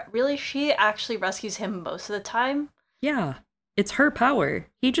her, really, she actually rescues him most of the time. Yeah. It's her power.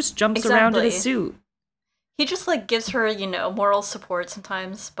 He just jumps around in a suit. He just, like, gives her, moral support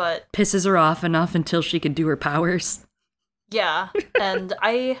sometimes, but pisses her off enough until she can do her powers. Yeah, and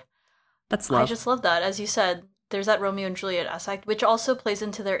that's love. I just love that. As you said, there's that Romeo and Juliet aspect, which also plays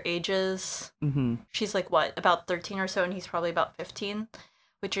into their ages. Mm-hmm. She's, like, about 13 or so, and he's probably about 15,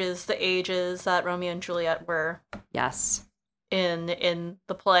 which is the ages that Romeo and Juliet were. Yes. In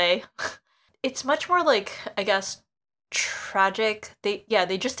the play. It's much more, like, I guess, tragic. They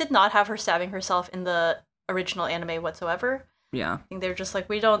just did not have her stabbing herself in the original anime whatsoever. Yeah. I think they're just like,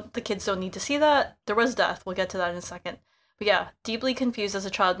 the kids don't need to see that. There was death. We'll get to that in a second. But yeah, deeply confused as a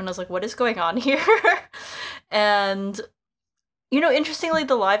child when I was like, what is going on here? And, interestingly,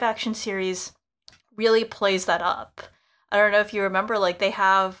 the live action series really plays that up. I don't know if you remember, like, they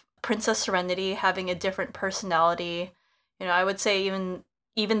have Princess Serenity having a different personality. I would say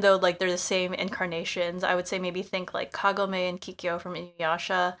even though, like, they're the same incarnations, I would say maybe think, like, Kagome and Kikyo from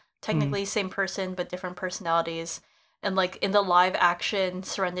Inuyasha. Technically same person, but different personalities. And, like, in the live action,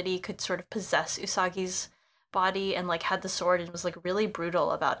 Serenity could sort of possess Usagi's body and, like, had the sword and was, like, really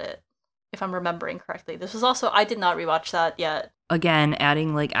brutal about it, if I'm remembering correctly. This was also, I did not rewatch that yet. Again,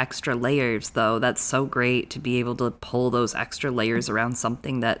 adding, like, extra layers, though. That's so great to be able to pull those extra layers around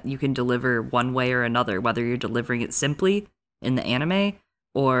something that you can deliver one way or another, whether you're delivering it simply in the anime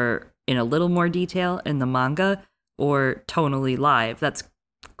or in a little more detail in the manga or tonally live. That's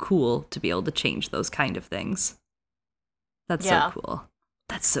cool to be able to change those kind of things. That's so cool.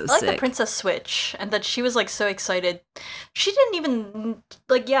 That's so sick. I like the princess switch, and that she was, like, so excited. She didn't even,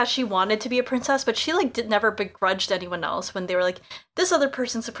 like, yeah, she wanted to be a princess, but she, like, never begrudged anyone else when they were like, this other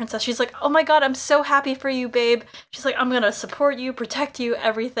person's a princess. She's like, oh my god, I'm so happy for you, babe. She's like, I'm gonna support you, protect you,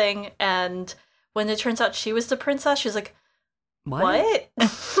 everything. And when it turns out she was the princess, she's like, what?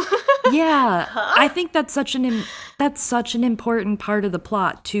 Yeah, huh? I think that's such an important part of the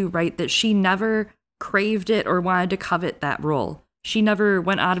plot too, right? That she never craved it or wanted to covet that role. She never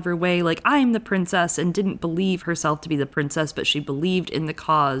went out of her way, like, I'm the princess, and didn't believe herself to be the princess, but she believed in the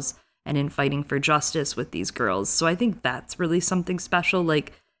cause and in fighting for justice with these girls. So I think that's really something special.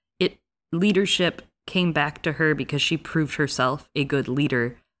 Like, leadership came back to her because she proved herself a good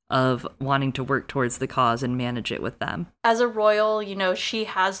leader of wanting to work towards the cause and manage it with them. As a royal, she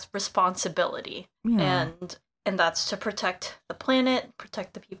has responsibility. Yeah. And that's to protect the planet,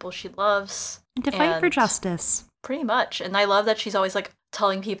 protect the people she loves. And to fight for justice. Pretty much. And I love that she's always, like,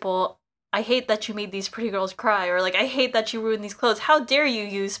 telling people, I hate that you made these pretty girls cry, or, like, I hate that you ruined these clothes. How dare you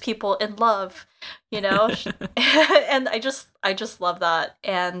use people in love, And I just love that.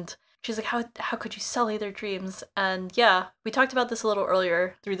 And she's like, how could you sully their dreams? And yeah, we talked about this a little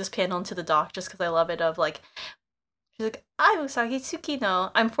earlier through this panel into the doc, just because I love it, of, like, she's like, I'm Usagi Tsukino.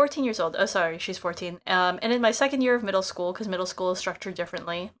 I'm 14 years old. Oh, sorry, she's 14. And in my second year of middle school, because middle school is structured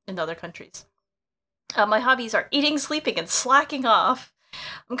differently in other countries, my hobbies are eating, sleeping, and slacking off.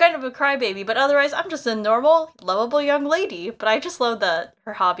 I'm kind of a crybaby, but otherwise I'm just a normal, lovable young lady. But I just love that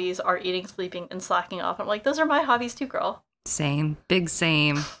her hobbies are eating, sleeping, and slacking off. I'm like, those are my hobbies too, girl. Same. Big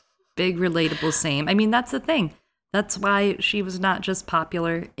relatable same. I mean, that's the thing. That's why she was not just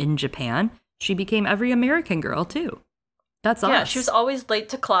popular in Japan. She became every American girl, too. That's us. Yeah, she was always late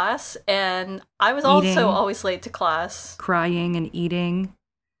to class, and I was also always late to class. Crying and eating.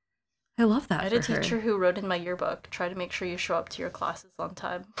 I love that. I had a teacher who wrote in my yearbook, try to make sure you show up to your classes on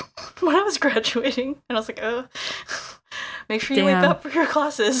time when I was graduating. And I was like, oh, make sure you wake up for your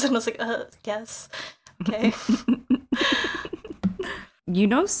classes. And I was like, yes. Okay. You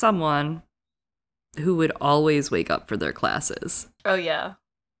know someone who would always wake up for their classes. Oh, yeah.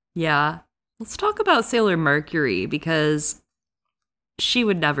 Yeah. Let's talk about Sailor Mercury, because she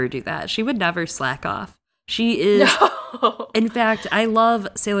would never do that. She would never slack off. She is... No. In fact, I love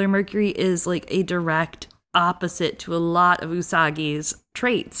Sailor Mercury is, like, a direct opposite to a lot of Usagi's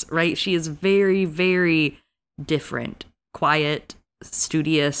traits, right? She is very, very different. Quiet,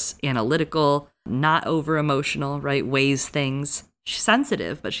 studious, analytical, not over-emotional, right? Weighs things. She's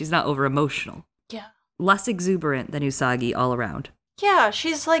sensitive, but she's not over-emotional. Yeah. Less exuberant than Usagi all around. Yeah,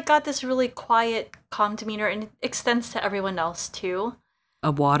 she's, like, got this really quiet, calm demeanor, and it extends to everyone else, too.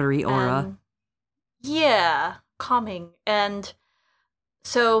 A watery aura. Yeah, calming. And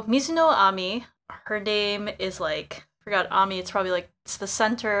so Mizuno Ami, her name is, like, forgot Ami, it's probably, like, it's the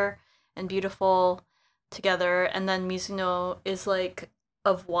center and beautiful together. And then Mizuno is, like,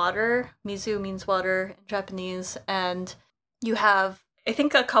 of water. Mizu means water in Japanese. And you have, I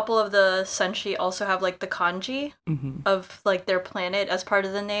think a couple of the senshi also have, like, the kanji of, like, their planet as part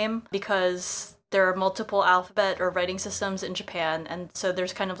of the name, because there are multiple alphabet or writing systems in Japan, and so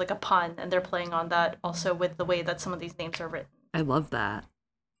there's kind of like a pun, and they're playing on that also with the way that some of these names are written. I love that.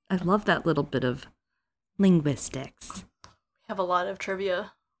 I love that little bit of linguistics. We have a lot of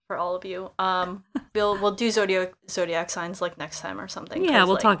trivia for all of you. We'll do zodiac signs, like, next time or something. Yeah,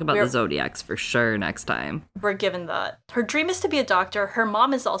 we'll talk about the zodiacs for sure next time. We're given that. Her dream is to be a doctor. Her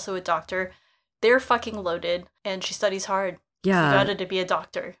mom is also a doctor. They're fucking loaded, and she studies hard. Yeah. She got to be a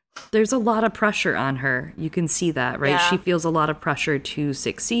doctor. There's a lot of pressure on her. You can see that, right? Yeah. She feels a lot of pressure to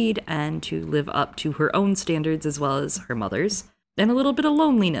succeed and to live up to her own standards as well as her mother's. And a little bit of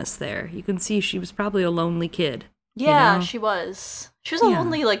loneliness there. You can see she was probably a lonely kid. Yeah, you know? she was. She was a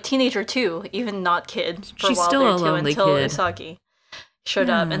lonely, like, teenager, too, even not kid, for She's a while still there, a too, lonely until kid. Usagi showed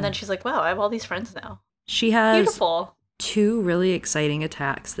up. And then she's like, wow, I have all these friends now. She has Beautiful. 2 really exciting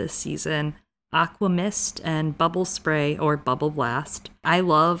attacks this season. Aqua Mist and Bubble Spray or Bubble Blast. I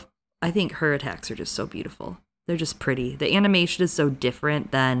think her attacks are just so beautiful. They're just pretty. The animation is so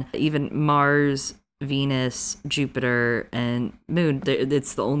different than even Mars, Venus, Jupiter, and Moon.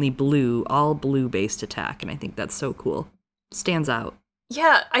 It's the only all blue-based attack, and I think that's so cool. Stands out.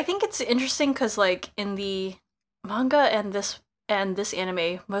 Yeah, I think it's interesting because, like, in the manga and this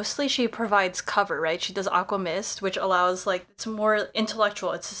anime, mostly she provides cover, right? She does Aqua Mist, which allows, like, it's more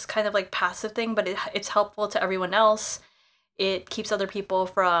intellectual. It's this kind of, like, passive thing, but it's helpful to everyone else. It keeps other people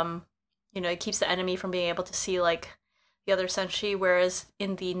from, it keeps the enemy from being able to see, like, the other senshi, whereas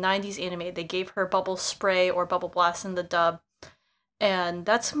in the 90s anime, they gave her Bubble Spray or Bubble Blast in the dub, and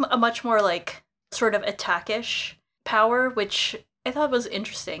that's a much more, like, sort of attack-ish power, which I thought was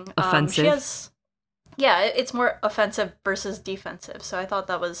interesting. Offensive. It's more offensive versus defensive. So I thought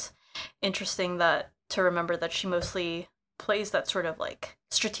that was interesting to remember that she mostly plays that sort of like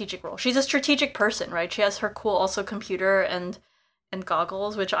strategic role. She's a strategic person, right? She has her cool also computer and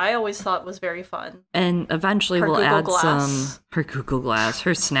goggles, which I always thought was very fun. And eventually we'll add her Google Glass,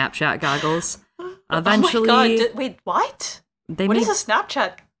 her Snapchat goggles. Eventually. Oh my god! Wait, what? What is a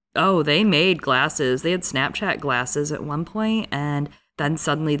Snapchat? Oh, they made glasses. They had Snapchat glasses at one point, and then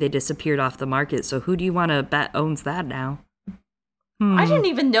suddenly they disappeared off the market. So who do you want to bet owns that now? I didn't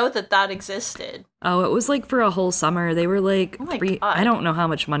even know that existed. Oh, it was like for a whole summer. They were like God. I don't know how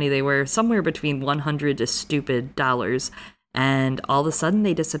much money they were, somewhere between $100 to stupid dollars. And all of a sudden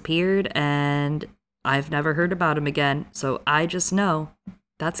they disappeared, and I've never heard about them again. So I just know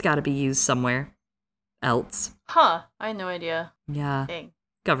that's got to be used somewhere else. Huh, I had no idea. Yeah. Dang.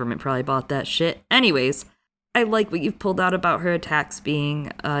 Government probably bought that shit. Anyways, I like what you've pulled out about her attacks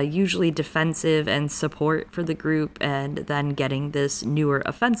being usually defensive and support for the group, and then getting this newer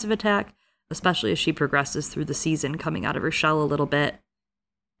offensive attack, especially as she progresses through the season, coming out of her shell a little bit.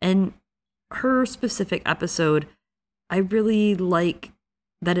 And her specific episode, I really like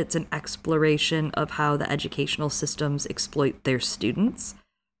that it's an exploration of how the educational systems exploit their students,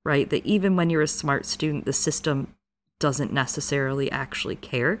 right? That even when you're a smart student, the system doesn't necessarily actually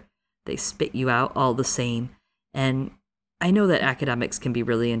care. They spit you out all the same. And I know that academics can be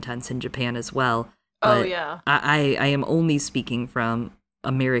really intense in Japan as well. But I am only speaking from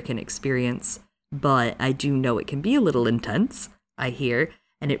American experience, but I do know it can be a little intense, I hear.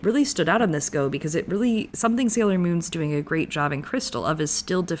 And it really stood out on this go because something Sailor Moon's doing a great job in Crystal of is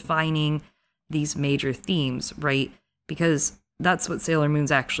still defining these major themes, right? Because that's what Sailor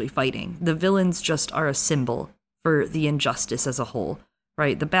Moon's actually fighting. The villains just are a symbol for the injustice as a whole.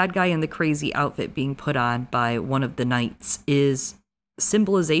 Right, the bad guy in the crazy outfit being put on by one of the knights is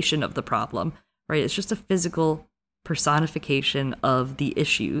symbolization of the problem, right? It's just a physical personification of the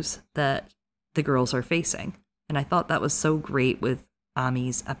issues that the girls are facing. And I thought that was so great with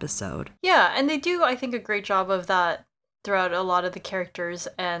Ami's episode. Yeah, and they do, I think, a great job of that throughout a lot of the characters,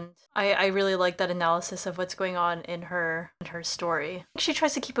 and I really like that analysis of what's going on in her story. She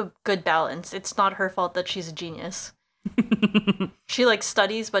tries to keep a good balance. It's not her fault that she's a genius. She like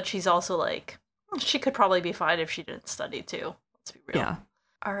studies, but she's also like, she could probably be fine if she didn't study too. Let's be real. Yeah.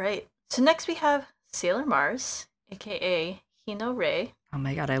 All right. So next we have Sailor Mars, aka Hino Rei. Oh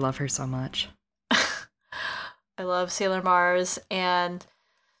my god, I love her so much. I love Sailor Mars, and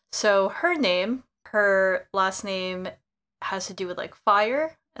so her last name has to do with like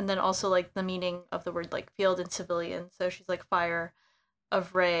fire, and then also like the meaning of the word like field and civilian. So she's like fire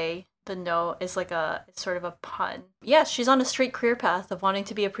of Rei. The no is like it's sort of a pun. Yes, she's on a straight career path of wanting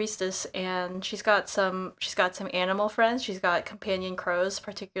to be a priestess, and she's got some animal friends. She's got companion crows,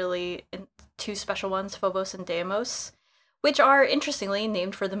 particularly in 2 special ones, Phobos and Deimos, which are interestingly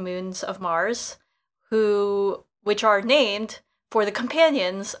named for the moons of Mars, which are named for the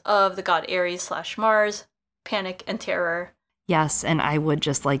companions of the god Ares/Mars, Panic and Terror. Yes, and I would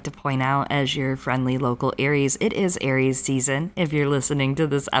just like to point out, as your friendly local Aries, it is Aries season, if you're listening to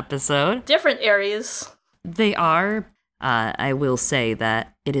this episode. Different Aries. They are. I will say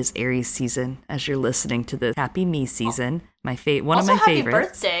that it is Aries season, as you're listening to this. Happy Me season. One of my favorites. Happy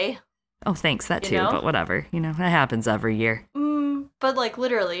birthday. Oh, thanks, that too, but whatever. That happens every year. But like,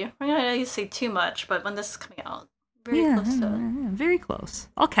 literally. I know you say too much, but when this is coming out, close to it. Very close.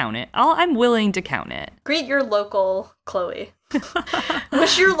 I'll count it. I'm willing to count it. Greet your local Chloe.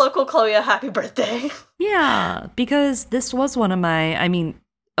 Wish your local Chloe a happy birthday. Yeah, because this was one of my,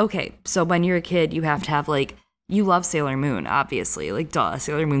 okay, so when you're a kid, you have to have like you love Sailor Moon, obviously. Like, duh,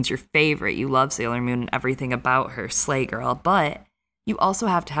 Sailor Moon's your favorite. You love Sailor Moon and everything about her, slay girl. But you also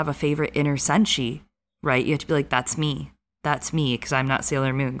have to have a favorite inner senshi, right? You have to be like, that's me. That's me, because I'm not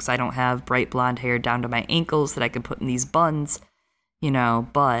Sailor Moon, because I don't have bright blonde hair down to my ankles that I can put in these buns,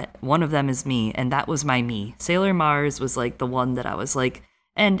 but one of them is me, and that was my me. Sailor Mars was like the one that I was like,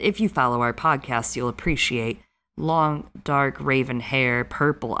 and if you follow our podcast, you'll appreciate long, dark, raven hair,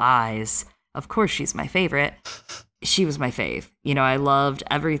 purple eyes. Of course, she's my favorite. She was my fave. I loved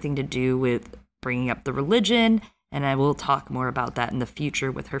everything to do with bringing up the religion, and I will talk more about that in the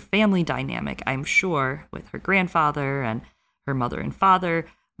future with her family dynamic, I'm sure, with her grandfather and her mother and father.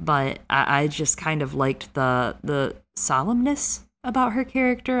 But I just kind of liked the solemnness about her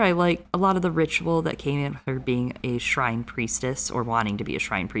character. I like a lot of the ritual that came in her being a shrine priestess or wanting to be a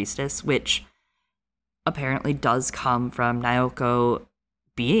shrine priestess, which apparently does come from Naoko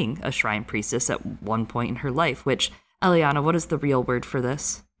being a shrine priestess at one point in her life, which, Eliana, what is the real word for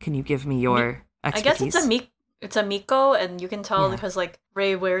this? Can you give me your expertise? I guess it's a Miko, and you can tell because, like,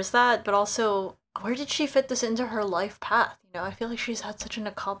 Rei wears that, but also, where did she fit this into her life path? I feel like she's had such an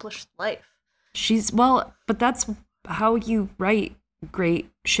accomplished life. But that's how you write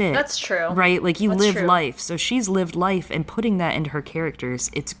great shit. That's true. Right? Like, you live life. So she's lived life, and putting that into her characters,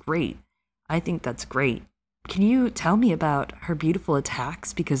 it's great. I think that's great. Can you tell me about her beautiful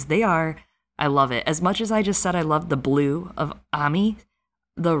attacks? Because I love it. As much as I just said I love the blue of Ami,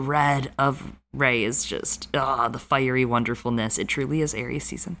 the red of Rei is just, the fiery wonderfulness. It truly is Aries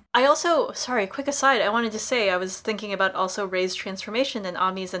season. I also, sorry, quick aside, I wanted to say, I was thinking about also Rei's transformation and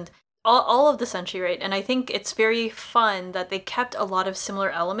Ami's and all of the Senshi, right? And I think it's very fun that they kept a lot of similar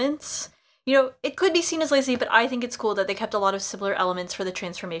elements. It could be seen as lazy, but I think it's cool that they kept a lot of similar elements for the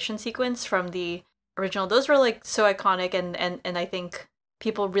transformation sequence from the original. Those were like so iconic, and I think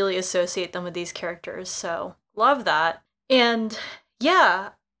people really associate them with these characters, so love that. And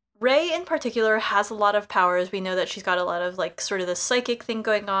yeah, Rei in particular has a lot of powers. We know that she's got a lot of like sort of the psychic thing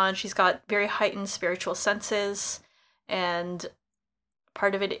going on. She's got very heightened spiritual senses, and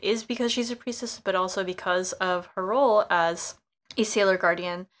part of it is because she's a priestess, but also because of her role as a sailor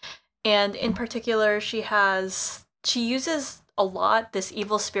guardian. And in particular, she uses a lot this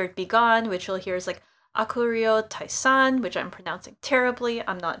evil spirit be gone, which you'll hear is like Akurio Taisan, which I'm pronouncing terribly.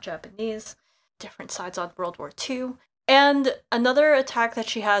 I'm not Japanese. Different sides on World War II. And another attack that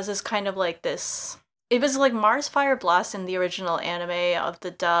she has is kind of like this. It was like Mars Fire Blast in the original anime of the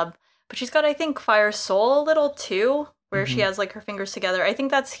dub, but she's got, I think, Fire Soul a little too, where she has like her fingers together. I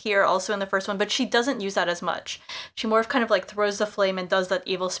think that's here also in the first one, but she doesn't use that as much. She more of kind of like throws the flame and does that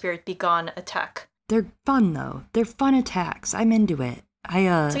evil spirit be gone attack. They're fun though. They're fun attacks. I'm into it.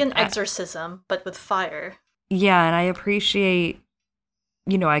 It's like an exorcism, but with fire. Yeah, and I appreciate,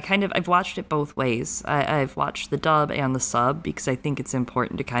 I've watched it both ways. I've watched the dub and the sub because I think it's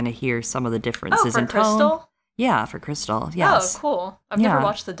important to kind of hear some of the differences in tone. Crystal? Yeah, for Crystal, yes. Oh, cool. I've never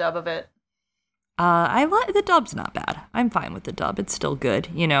watched the dub of it. The dub's not bad. I'm fine with the dub. It's still good.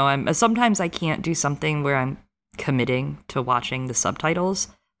 Sometimes I can't do something where I'm committing to watching the subtitles,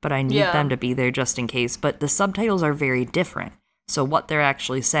 but I need them to be there just in case. But the subtitles are very different. So what they're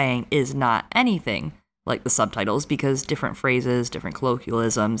actually saying is not anything like the subtitles because different phrases, different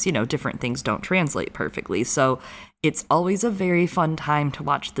colloquialisms, different things don't translate perfectly. So it's always a very fun time to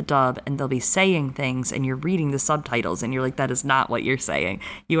watch the dub and they'll be saying things and you're reading the subtitles and you're like, that is not what you're saying.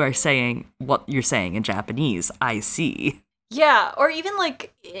 You are saying what you're saying in Japanese. I see. Yeah, or even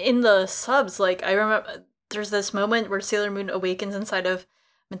like in the subs, like I remember there's this moment where Sailor Moon awakens inside of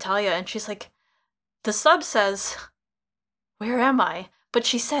Metalia and she's like, the sub says, "Where am I?" But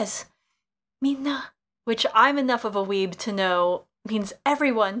she says, "Minna," which I'm enough of a weeb to know means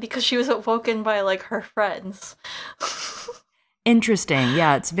everyone because she was awoken by like her friends. Interesting.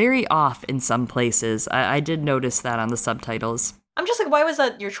 Yeah, it's very off in some places. I did notice that on the subtitles. I'm just like, why was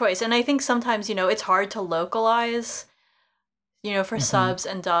that your choice? And I think sometimes, it's hard to localize, for subs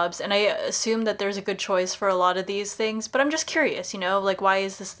and dubs. And I assume that there's a good choice for a lot of these things. But I'm just curious, like, why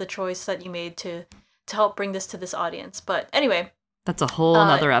is this the choice that you made to help bring this to this audience? But anyway. That's a whole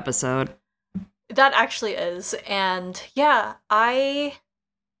nother episode. That actually is. And yeah, I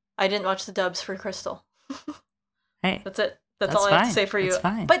didn't watch the dubs for Crystal. Hey. That's it. That's all I have to say for you.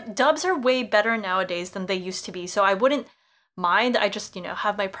 Fine. But dubs are way better nowadays than they used to be. So I wouldn't mind. I just,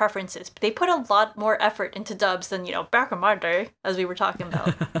 have my preferences. They put a lot more effort into dubs than, back in my day, as we were talking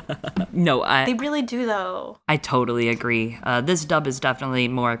about. No, they really do, though. I totally agree. This dub is definitely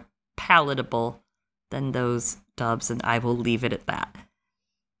more palatable than those dubs, and I will leave it at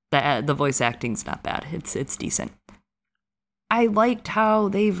that. The voice acting's not bad. It's decent. I liked how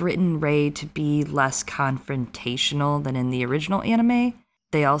they've written Rei to be less confrontational than in the original anime.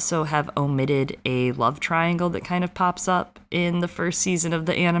 They also have omitted a love triangle that kind of pops up in the first season of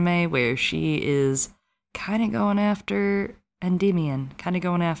the anime, where she is kind of going after Endymion, kind of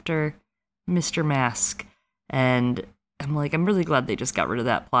going after Mr. Mask. And I'm like, I'm really glad they just got rid of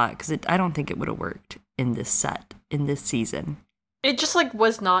that plot, because I don't think it would have worked in this season. It just, like,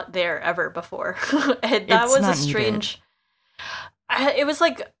 was not there ever before. And that It's was not a strange... It was,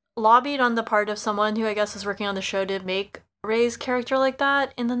 like, lobbied on the part of someone who I guess was working on the show to make Rei's character like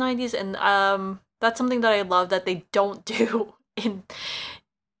that in the 90s, and that's something that I love that they don't do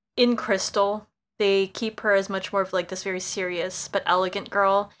in Crystal. They keep her as much more of like this very serious but elegant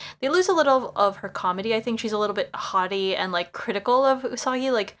girl. They lose a little of her comedy. I think she's a little bit haughty and like critical of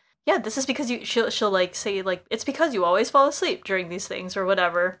Usagi. Like, yeah, this is because she'll like say like, it's because you always fall asleep during these things or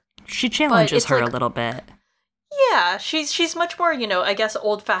whatever. She challenges her like, a little bit. Yeah, she's much more, I guess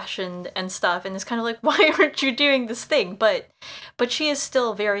old-fashioned and stuff, and it's kind of like, why aren't you doing this thing? But she is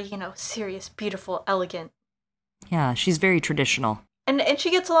still very, serious, beautiful, elegant. Yeah, she's very traditional. And she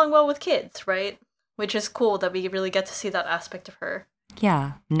gets along well with kids, right? Which is cool that we really get to see that aspect of her.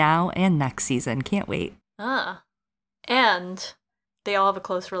 Yeah, now and next season. Can't wait. And they all have a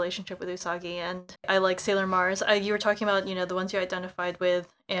close relationship with Usagi, and I like Sailor Mars. You were talking about, the ones you identified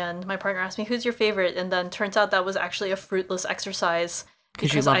with, and my partner asked me, who's your favorite? And then turns out that was actually a fruitless exercise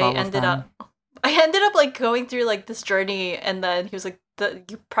because I ended up like going through like this journey, and then he was like,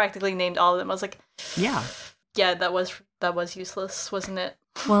 you practically named all of them. I was like, yeah, that was useless, wasn't it?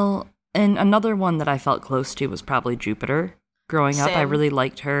 Well, and another one that I felt close to was probably Jupiter. Growing up, I really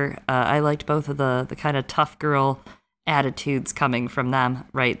liked her. I liked both of the kind of tough girl attitudes coming from them,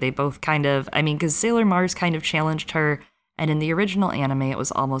 right? They both kind of, because Sailor Mars kind of challenged her, and in the original anime, it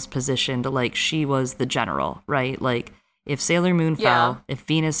was almost positioned like she was the general, right? Like, if Sailor Moon fell, if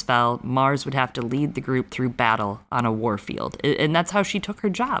Venus fell, Mars would have to lead the group through battle on a warfield. And that's how she took her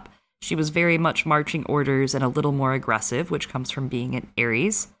job. She was very much marching orders and a little more aggressive, which comes from being an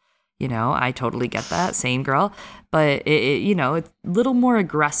Aries. I totally get that. Same girl. But, it's a little more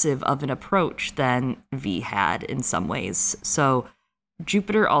aggressive of an approach than V had in some ways. So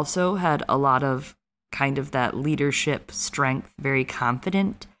Jupiter also had a lot of kind of that leadership strength, very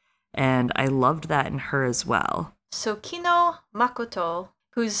confident. And I loved that in her as well. So Kino Makoto,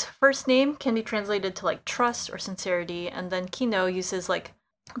 whose first name can be translated to like trust or sincerity. And then Kino uses like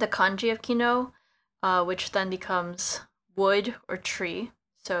the kanji of Kino, which then becomes wood or tree.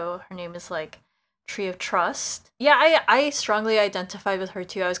 So her name is like Tree of Trust. Yeah, I strongly identified with her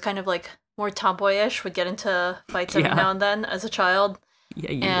too. I was kind of like more tomboyish, would get into fights every now and then as a child.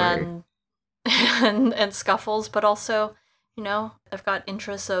 Yeah, you were. And scuffles, but also, I've got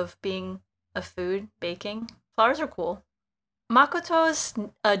interests of being a food, baking. Flowers are cool. Makoto's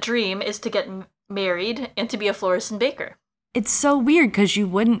dream is to get married and to be a florist and baker. It's so weird because you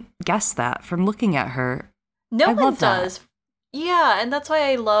wouldn't guess that from looking at her. No one does. Yeah, and that's why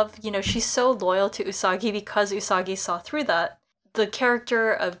I love, she's so loyal to Usagi because Usagi saw through that. The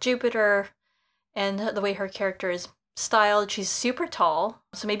character of Jupiter and the way her character is styled, she's super tall.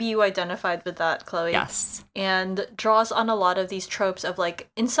 So maybe you identified with that, Chloe. Yes. And draws on a lot of these tropes of like,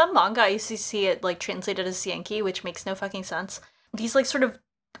 in some manga, I used to see it like translated as Yankee, which makes no fucking sense. These like sort of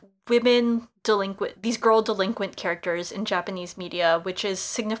these girl delinquent characters in Japanese media, which is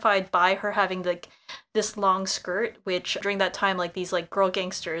signified by her having like this long skirt, which during that time, like these like girl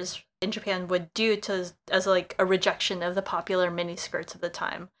gangsters in Japan would do as like a rejection of the popular mini skirts of the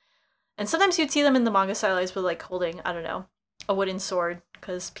time. And sometimes you'd see them in the manga stylized with like holding, I don't know, a wooden sword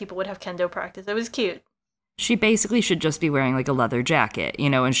because people would have kendo practice. It was cute. She basically should just be wearing like a leather jacket,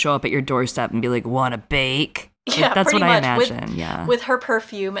 and show up at your doorstep and be like, "Wanna bake?" Yeah, that's pretty what I much. imagine. With her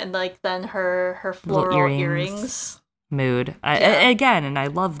perfume and like then her floral earrings. Mood. Again, and I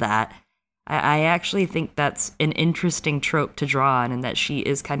love that. I actually think that's an interesting trope to draw on, and that she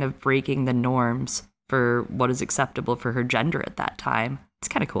is kind of breaking the norms for what is acceptable for her gender at that time. It's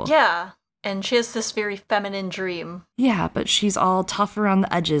kind of cool. Yeah. And she has this very feminine dream. Yeah, but she's all tough around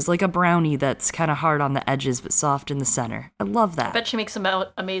the edges, like a brownie that's kind of hard on the edges but soft in the center. I love that. I bet she makes some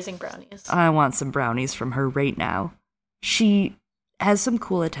amazing brownies. I want some brownies from her right now. She has some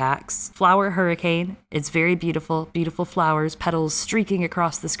cool attacks. Flower Hurricane. It's very beautiful. Beautiful flowers, petals streaking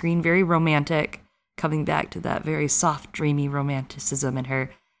across the screen. Very romantic. Coming back to that very soft, dreamy romanticism in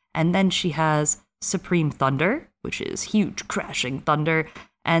her. And then she has Supreme Thunder, which is huge crashing thunder.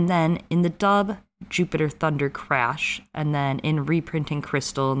 And then in the dub, Jupiter Thunder Crash. And then in reprinting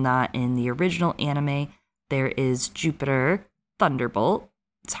Crystal, not in the original anime, there is Jupiter Thunderbolt.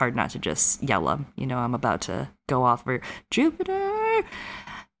 It's hard not to just yell them. I'm about to go off her Jupiter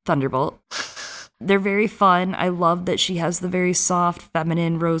Thunderbolt. They're very fun. I love that she has the very soft,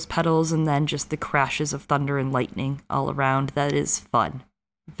 feminine rose petals and then just the crashes of thunder and lightning all around. That is fun.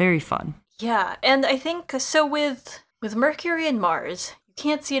 Very fun. Yeah, and I think, so with Mercury and Mars, you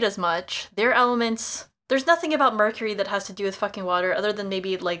can't see it as much. Their elements, there's nothing about Mercury that has to do with fucking water other than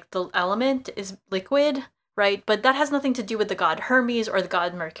maybe, like, the element is liquid, right? But that has nothing to do with the god Hermes or the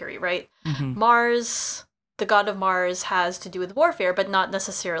god Mercury, right? Mm-hmm. Mars, the god of Mars, has to do with warfare, but not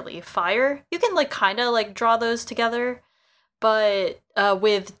necessarily fire. You can, like, kind of, like, draw those together. But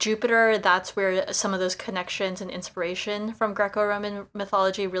with Jupiter, that's where some of those connections and inspiration from Greco-Roman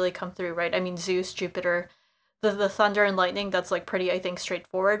mythology really come through, right? I mean, Zeus, Jupiter, the thunder and lightning, that's, like, pretty, I think,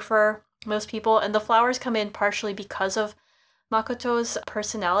 straightforward for most people. And the flowers come in partially because of Makoto's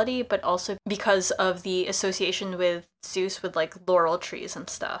personality, but also because of the association with Zeus with, like, laurel trees and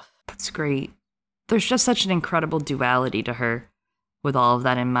stuff. That's great. There's just such an incredible duality to her. With all of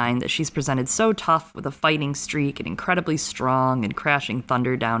that in mind, that she's presented so tough with a fighting streak and incredibly strong and crashing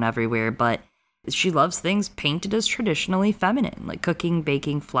thunder down everywhere, but she loves things painted as traditionally feminine, like cooking,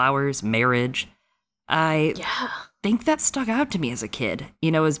 baking, flowers, marriage. I think that stuck out to me as a kid,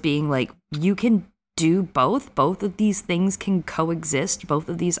 as being like, you can do both. Both of these things can coexist. Both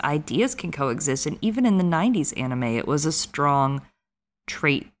of these ideas can coexist. And even in the 90s anime, it was a strong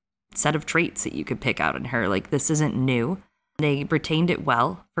set of traits that you could pick out in her. Like, this isn't new. They retained it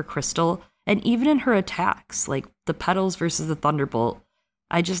well for Crystal, and even in her attacks, like the petals versus the thunderbolt,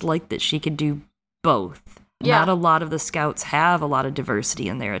 I just like that she could do both. Yeah. Not a lot of the scouts have a lot of diversity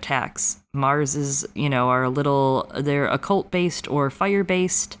in their attacks. Mars is, they're occult-based or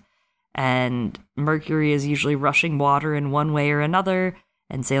fire-based, and Mercury is usually rushing water in one way or another,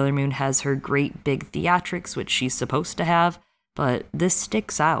 and Sailor Moon has her great big theatrics, which she's supposed to have, but this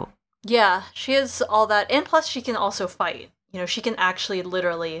sticks out. Yeah, she has all that, and plus she can also fight. She can actually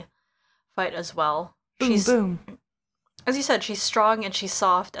literally fight as well. Boom, boom. As you said, she's strong and she's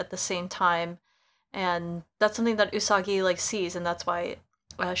soft at the same time. And that's something that Usagi, like, sees, and that's why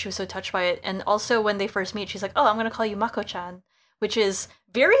she was so touched by it. And also, when they first meet, she's like, oh, I'm going to call you Mako-chan, which is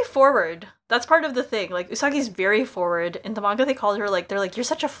very forward. That's part of the thing. Like, Usagi's very forward. In the manga, they called her, like, they're like, you're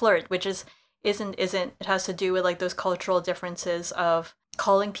such a flirt, which isn't. It has to do with, like, those cultural differences of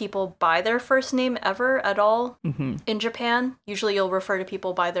calling people by their first name ever at all. Mm-hmm. In Japan. Usually you'll refer to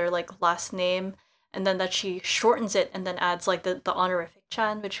people by their, like, last name, and then that she shortens it and then adds, like, the honorific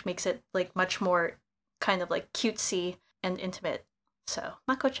chan, which makes it, like, much more kind of, like, cutesy and intimate. So,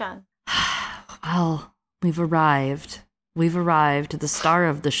 Mako-chan. Well, we've arrived. We've arrived to the star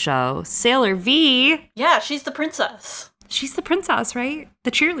of the show, Sailor V. Yeah, she's the princess. She's the princess, right?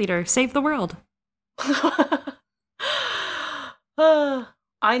 The cheerleader. Save the world.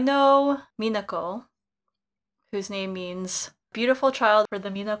 I know Minako, whose name means beautiful child for the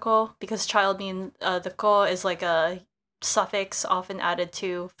Minako, because child means the ko is like a suffix often added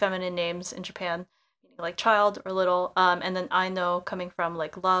to feminine names in Japan, meaning like child or little. And then I know coming from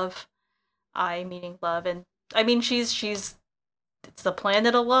like love, I meaning love, and I mean she's it's the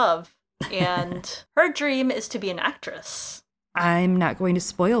planet of love, and her dream is to be an actress. I'm not going to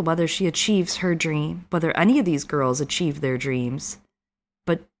spoil whether she achieves her dream, whether any of these girls achieve their dreams,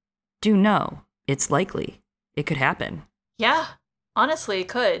 but do know it's likely. It could happen. Yeah, honestly, it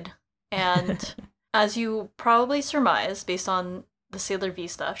could. And as you probably surmised, based on the Sailor V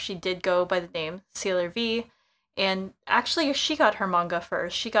stuff, she did go by the name Sailor V, and actually she got her manga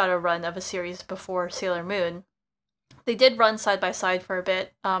first. She got a run of a series before Sailor Moon. They did run side by side for a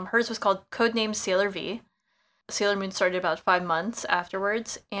bit. Hers was called Codename Sailor V. Sailor Moon started about 5 months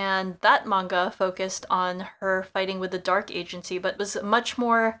afterwards, and that manga focused on her fighting with the Dark Agency, but was much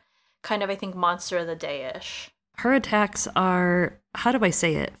more kind of, I think, Monster of the Day-ish. Her attacks are, how do I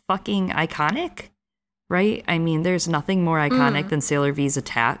say it, fucking iconic, right? I mean, there's nothing more iconic than Sailor V's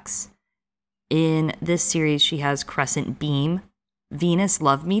attacks. In this series, she has Crescent Beam, Venus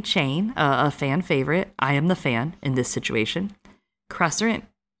Love Me Chain, a fan favorite. I am the fan in this situation. Crescent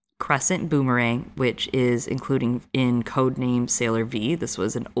Boomerang, which is including in codename Sailor V. This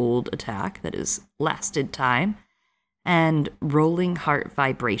was an old attack that has lasted time. And Rolling Heart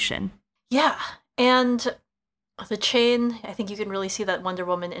Vibration. Yeah, and the chain, I think you can really see that Wonder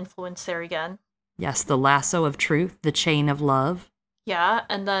Woman influence there again. Yes, the lasso of truth, the chain of love. Yeah,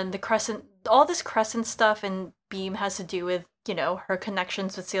 and then the crescent, all this crescent stuff and beam has to do with, her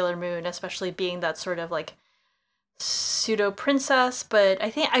connections with Sailor Moon, especially being that sort of like pseudo princess. But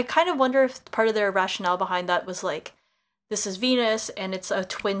I kind of wonder if part of their rationale behind that was like, this is Venus and it's a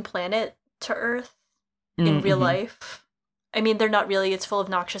twin planet to Earth in real life. I mean, they're not really, it's full of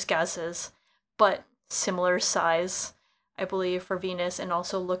noxious gases, but similar size, I believe, for Venus, and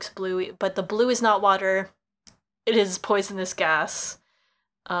also looks blue. But the blue is not water. It is poisonous gas.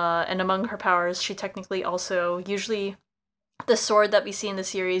 And among her powers, she technically also, usually the sword that we see in the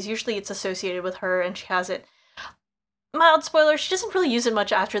series, usually it's associated with her, and she has it. Mild spoiler, she doesn't really use it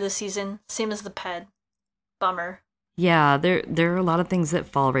much after this season. Same as the ped. Bummer. Yeah, there are a lot of things that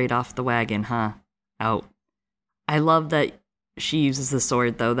fall right off the wagon, huh? Out. I love that she uses the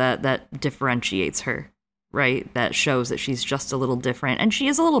sword, though. That differentiates her, right? That shows that she's just a little different. And she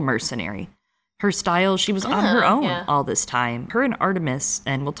is a little mercenary. Her style, she was on her own all this time. Her and Artemis,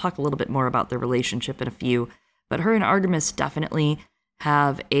 and we'll talk a little bit more about their relationship in a few, but her and Artemis definitely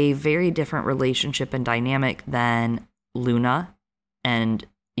have a very different relationship and dynamic than Luna and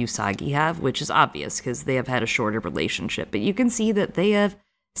Usagi have, which is obvious because they have had a shorter relationship. But you can see that they have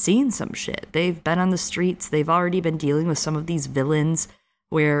seen some shit. They've been on the streets. They've already been dealing with some of these villains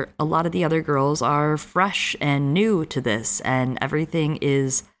where a lot of the other girls are fresh and new to this, and everything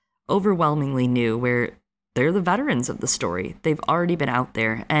is overwhelmingly new, where they're the veterans of the story. They've already been out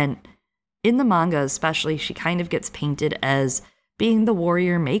there. And in the manga especially, she kind of gets painted as being the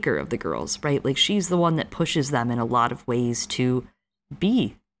warrior maker of the girls, right? Like, she's the one that pushes them in a lot of ways to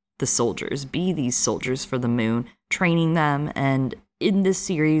be the soldiers, be these soldiers for the moon, training them. And in this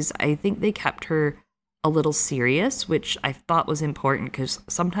series, I think they kept her a little serious, which I thought was important because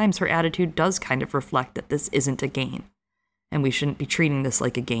sometimes her attitude does kind of reflect that this isn't a game. And we shouldn't be treating this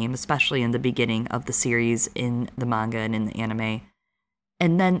like a game, especially in the beginning of the series in the manga and in the anime.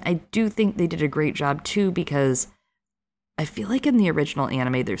 And then I do think they did a great job too, because I feel like in the original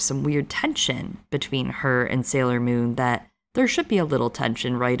anime, there's some weird tension between her and Sailor Moon that there should be a little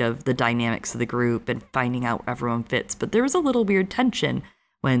tension, right, of the dynamics of the group and finding out where everyone fits. But there was a little weird tension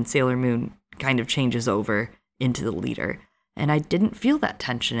when Sailor Moon kind of changes over into the leader. And I didn't feel that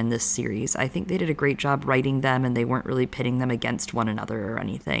tension in this series. I think they did a great job writing them, and they weren't really pitting them against one another or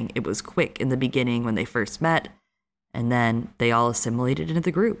anything. It was quick in the beginning when they first met, and then they all assimilated into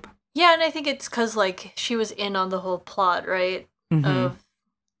the group. Yeah, and I think it's because, like, she was in on the whole plot, right? Mm-hmm. Of,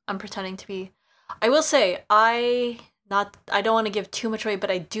 I'm pretending to be... I will say, I don't want to give too much away,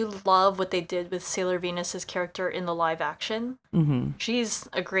 but I do love what they did with Sailor Venus's character in the live action. Mm-hmm. She's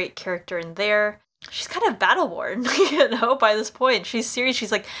a great character in there. She's kind of battle-worn, by this point. She's serious.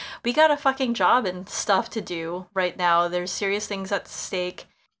 She's like, we got a fucking job and stuff to do right now. There's serious things at stake.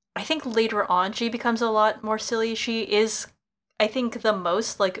 I think later on she becomes a lot more silly. She is, I think, the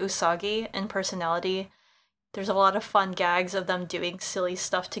most like Usagi in personality. There's a lot of fun gags of them doing silly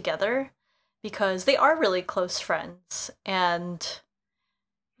stuff together because they are really close friends. And,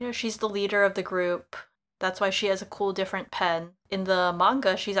 she's the leader of the group. That's why she has a cool, different pen. In the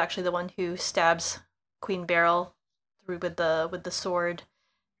manga, she's actually the one who stabs Queen Beryl through with the sword.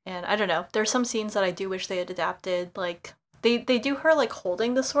 And I don't know. There's some scenes that I do wish they had adapted. Like, they do her, like,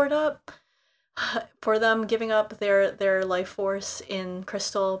 holding the sword up for them giving up their life force in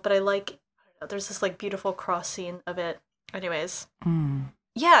Crystal. But I don't know, there's this, like, beautiful cross scene of it. Anyways.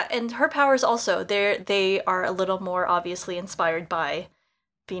 Yeah, and her powers also, they are a little more obviously inspired by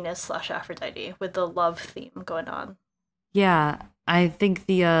Venus/Aphrodite with the love theme going on. Yeah, I think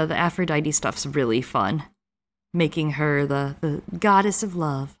the Aphrodite stuff's really fun, making her the goddess of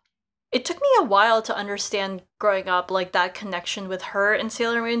love. It took me a while to understand growing up, like, that connection with her and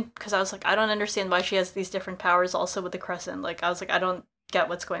Sailor Moon, because I was like, I don't understand why she has these different powers also with the crescent. Like, I was like, I don't get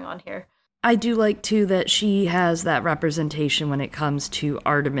what's going on here. I do like, too, that she has that representation when it comes to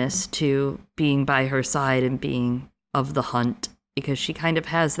Artemis, to being by her side and being of the hunt, because she kind of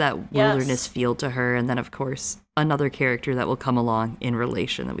has that wilderness feel to her. And then, of course, another character that will come along in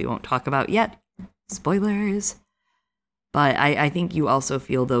relation that we won't talk about yet. Spoilers. But I think you also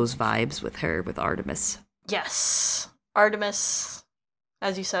feel those vibes with her, with Artemis. Yes. Artemis,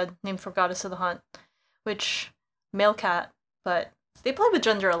 as you said, named for Goddess of the Hunt, which, male cat, but they play with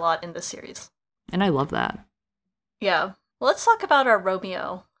gender a lot in this series. And I love that. Yeah. Well, let's talk about our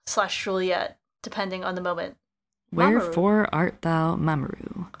Romeo/Juliet, depending on the moment. Wherefore art thou,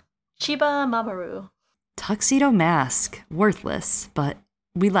 Mamoru? Chiba Mamoru. Tuxedo Mask. Worthless, but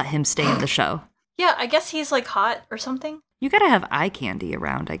we let him stay in the show. Yeah, I guess he's, like, hot or something. You gotta have eye candy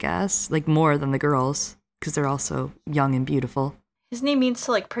around, I guess. Like, more than the girls, because they're also young and beautiful. His name means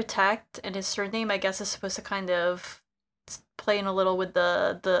to, like, protect, and his surname, I guess, is supposed to kind of play in a little with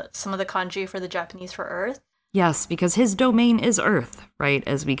the some of the kanji for the Japanese for Earth. Yes, because his domain is Earth, right,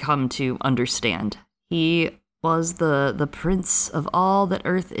 as we come to understand. He was the prince of all that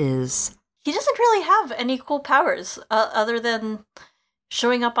Earth is. He doesn't really have any cool powers, other than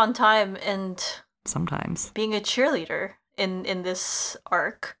showing up on time and sometimes being a cheerleader in this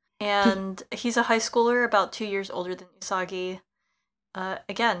arc. And he's a high schooler, about 2 years older than Usagi.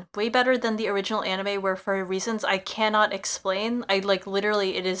 Again, way better than the original anime, where for reasons I cannot explain,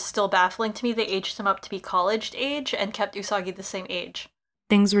 literally, it is still baffling to me, they aged him up to be college age and kept Usagi the same age.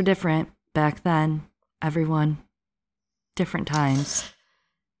 Things were different back then. Everyone. Different times.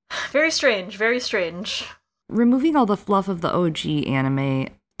 Very strange, very strange. Removing all the fluff of the OG anime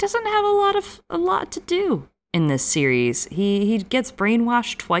doesn't have a lot to do in this series. He gets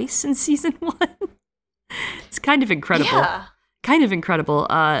brainwashed twice in season 1. It's kind of incredible. Yeah. Kind of incredible.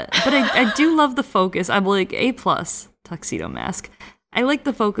 But I do love the focus. I'm like, A+, Tuxedo Mask. I like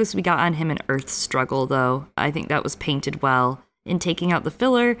the focus we got on him and Earth's struggle, though. I think that was painted well. In taking out the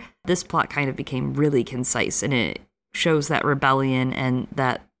filler, this plot kind of became really concise, and it shows that rebellion and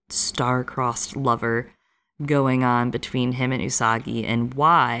that star-crossed lover going on between him and Usagi, and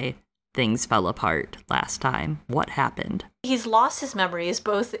why things fell apart last time. What happened? He's lost his memories,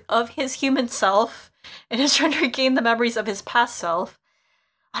 both of his human self and is trying to regain the memories of his past self.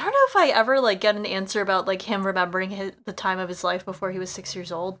 I don't know if I ever get an answer about him remembering the time of his life before he was 6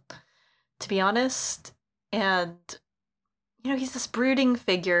 years old, to be honest. And he's this brooding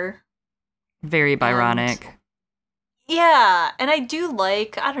figure. Very Byronic. Yeah, and I do I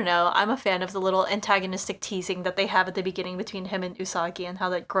don't know, I'm a fan of the little antagonistic teasing that they have at the beginning between him and Usagi and how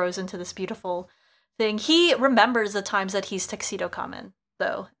that grows into this beautiful thing. He remembers the times that he's Tuxedo Kamen,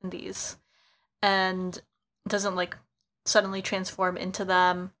 though, in these. And doesn't, suddenly transform into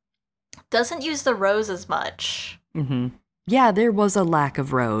them. Doesn't use the rose as much. Mm-hmm. Yeah, there was a lack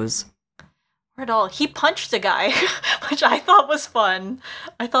of rose. Or at all. He punched a guy, which I thought was fun.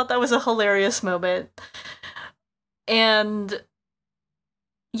 I thought that was a hilarious moment. And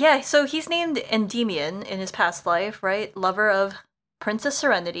yeah, so he's named Endymion in his past life, right? Lover of Princess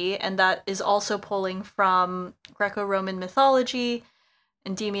Serenity, and that is also pulling from Greco-Roman mythology.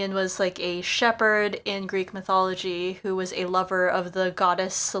 Endymion was a shepherd in Greek mythology who was a lover of the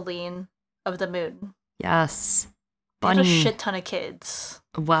goddess Selene of the moon. Yes. Bunny. He had a shit ton of kids.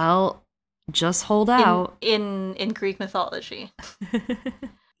 Well, just hold out. In Greek mythology.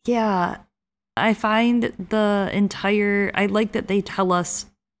 Yeah. I find I like that they tell us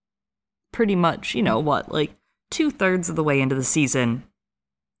pretty much, 2/3 of the way into the season,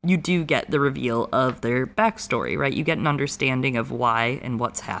 you do get the reveal of their backstory, right? You get an understanding of why and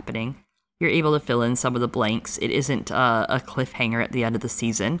what's happening. You're able to fill in some of the blanks. It isn't a cliffhanger at the end of the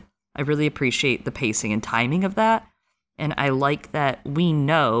season. I really appreciate the pacing and timing of that. And I like that we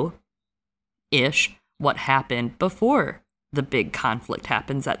know-ish what happened before the big conflict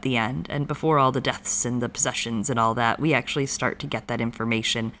happens at the end, and before all the deaths and the possessions and all that, we actually start to get that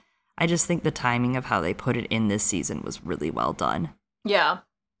information. I just think the timing of how they put it in this season was really well done. Yeah.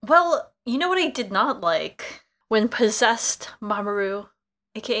 Well, you know what I did not like? When possessed Mamoru,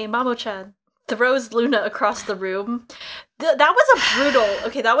 aka Mamo-chan, throws Luna across the room. That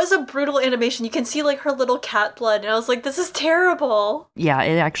was a brutal animation. You can see her little cat blood, and I was like, this is terrible. Yeah,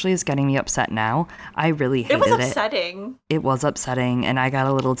 it actually is getting me upset now. I really hated it. It was upsetting. It was upsetting, and I got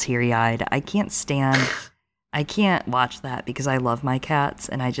a little teary-eyed. I can't watch that because I love my cats,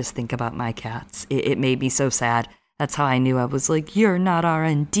 and I just think about my cats. It made me so sad. That's how I knew. I was like, you're not our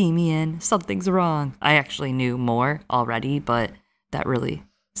Endymion. Something's wrong. I actually knew more already, but that really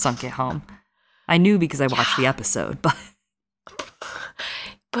sunk it home. I knew because I watched the episode, but...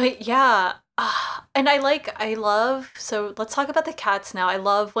 But yeah, and I love, so let's talk about the cats now. I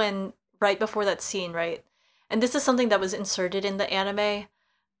love when, right before that scene, right? And this is something that was inserted in the anime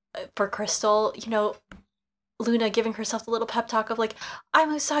for Crystal, Luna giving herself the little pep talk of I'm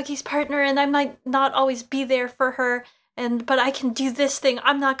Usagi's partner and I might not always be there for her, but I can do this thing.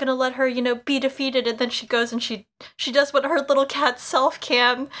 I'm not going to let her, be defeated. And then she goes and she does what her little cat self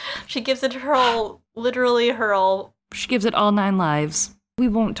can. She gives it her all, literally her all. She gives it all 9 lives. We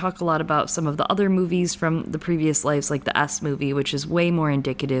won't talk a lot about some of the other movies from the previous lives, like the S movie, which is way more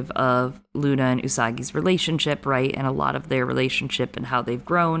indicative of Luna and Usagi's relationship, right? And a lot of their relationship and how they've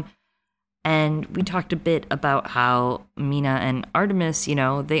grown. And we talked a bit about how Mina and Artemis,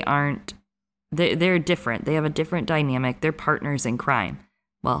 they're different. They have a different dynamic. They're partners in crime.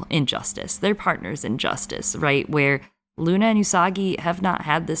 Well, in justice. They're partners in justice, right? Where Luna and Usagi have not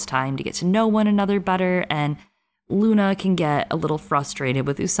had this time to get to know one another better, and Luna can get a little frustrated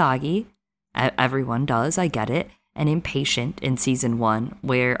with Usagi. Everyone does, I get it. And impatient in season 1,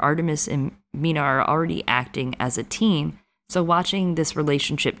 where Artemis and Mina are already acting as a team. So watching this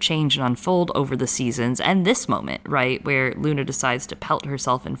relationship change and unfold over the seasons, and this moment, right, where Luna decides to pelt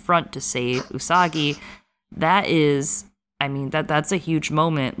herself in front to save Usagi, that's a huge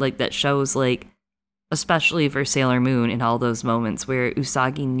moment, that shows, especially for Sailor Moon in all those moments where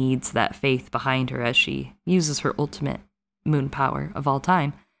Usagi needs that faith behind her as she uses her ultimate moon power of all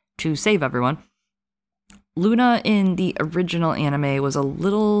time to save everyone. Luna in the original anime was a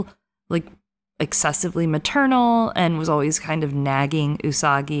little, like, excessively maternal and was always kind of nagging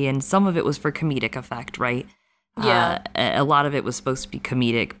Usagi, and some of it was for comedic effect, right? Yeah. A lot of it was supposed to be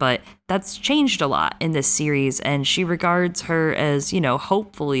comedic, but that's changed a lot in this series, and she regards her as,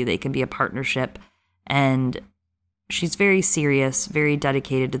 hopefully they can be a partnership, and she's very serious, very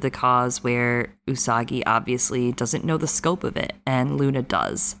dedicated to the cause, where Usagi obviously doesn't know the scope of it, and Luna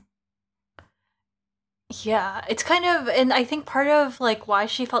does. Yeah, it's kind of, and I think part of, like, why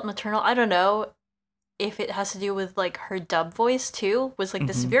she felt maternal, I don't know if it has to do with, like, her dub voice, too, was, like,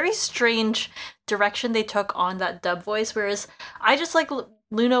 this very strange direction they took on that dub voice, whereas I just like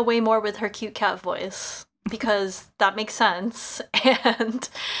Luna way more with her cute cat voice, because that makes sense, and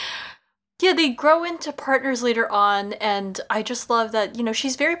yeah, they grow into partners later on, and I just love that,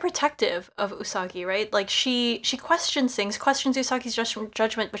 she's very protective of Usagi, right? Like, she questions things, questions Usagi's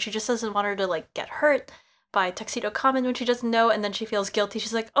judgment, but she just doesn't want her to, like, get hurt by Tuxedo Common when she doesn't know, and then she feels guilty.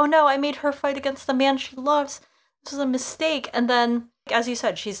 She's like, oh no, I made her fight against the man she loves. This was a mistake. And then, as you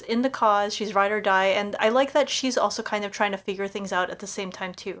said, she's in the cause, she's ride or die, and I like that she's also kind of trying to figure things out at the same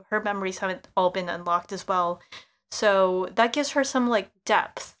time, too. Her memories haven't all been unlocked as well. So that gives her some, like,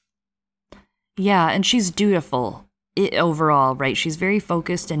 depth. Yeah, and she's dutiful overall, right? She's very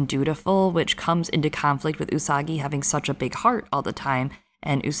focused and dutiful, which comes into conflict with Usagi having such a big heart all the time,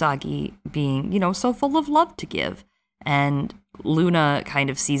 and Usagi being, so full of love to give. And Luna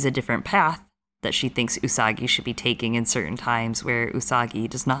kind of sees a different path that she thinks Usagi should be taking in certain times where Usagi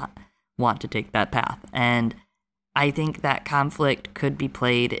does not want to take that path. And I think that conflict could be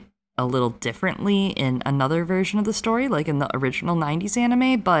played a little differently in another version of the story, like in the original 90s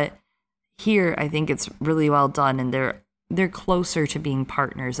anime, but here I think it's really well done, and they're closer to being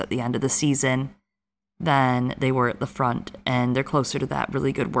partners at the end of the season than they were at the front, and they're closer to that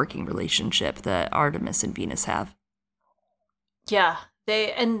really good working relationship that Artemis and Venus have. Yeah,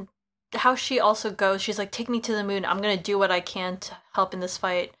 and how she also goes, she's like, take me to the moon, I'm gonna do what I can to help in this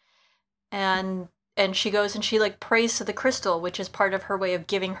fight, and she goes and she, like, prays to the crystal, which is part of her way of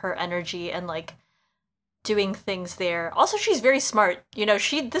giving her energy and, like, doing things there. Also, she's very smart.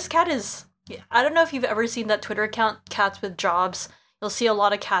 This cat is, I don't know if you've ever seen that Twitter account, Cats with Jobs. You'll see a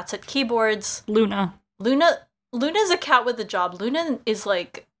lot of cats at keyboards. Luna's a cat with a job. Luna is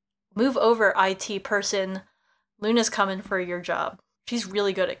like, move over, IT person. Luna's coming for your job. She's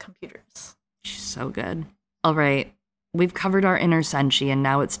really good at computers. She's so good. All right. We've covered our inner senshi, and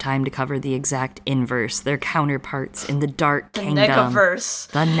now it's time to cover the exact inverse, their counterparts in the Dark Kingdom. The Negaverse.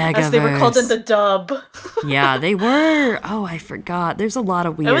 The Negaverse. As they were called in the dub. Yeah, they were. Oh, I forgot. There's a lot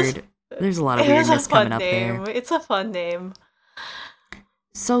of weirdness coming up there. It's a fun name.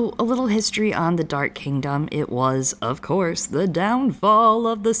 So, a little history on the Dark Kingdom. It was, of course, the downfall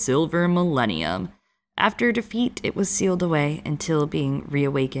of the Silver Millennium. After defeat, it was sealed away until being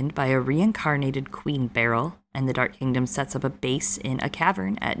reawakened by a reincarnated Queen Beryl, and the Dark Kingdom sets up a base in a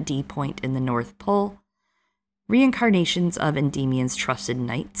cavern at D Point in the North Pole. Reincarnations of Endymion's trusted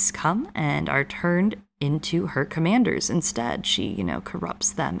knights come and are turned into her commanders. Instead, she,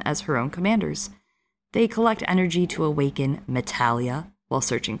 corrupts them as her own commanders. They collect energy to awaken Metalia while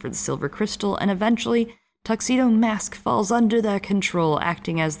searching for the silver crystal, and eventually, Tuxedo Mask falls under their control,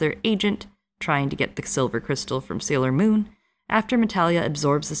 acting as their agent, trying to get the silver crystal from Sailor Moon. After Metalia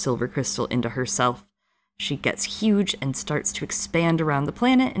absorbs the silver crystal into herself, she gets huge and starts to expand around the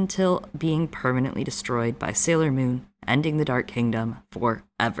planet until being permanently destroyed by Sailor Moon, ending the Dark Kingdom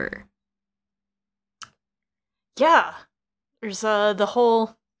forever. Yeah. There's the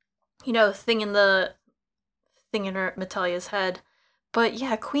whole, thing in her Metalia's head. But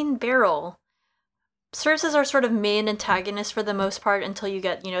yeah, Queen Beryl serves as our sort of main antagonist for the most part until you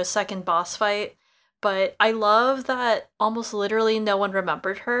get, second boss fight. But I love that almost literally no one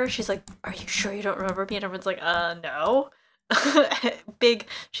remembered her. She's like, are you sure you don't remember me? And everyone's like, no. Big,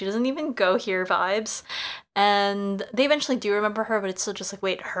 she doesn't even go here vibes. And they eventually do remember her, but it's still just like,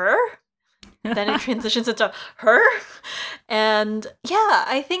 wait, her? Then it transitions into her. And yeah,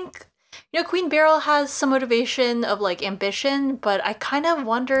 I think, Queen Beryl has some motivation of, like, ambition, but I kind of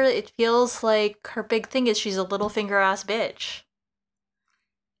wonder, it feels like her big thing is she's a little finger-ass bitch.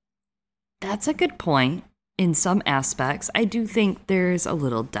 That's a good point. In some aspects, I do think there's a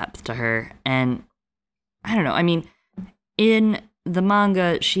little depth to her. And I don't know, I mean, in the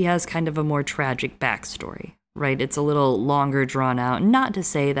manga, she has kind of a more tragic backstory, right? It's a little longer drawn out. Not to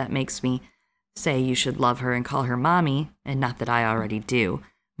say that makes me say you should love her and call her mommy, and not that I already do.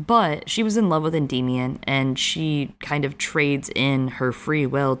 But she was in love with Endymion, and she kind of trades in her free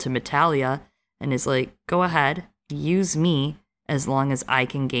will to Metalia and is like, go ahead, use me as long as I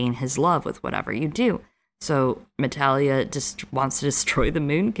can gain his love with whatever you do. So Metalia just wants to destroy the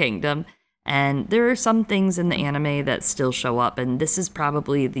Moon Kingdom. And there are some things in the anime that still show up, and this is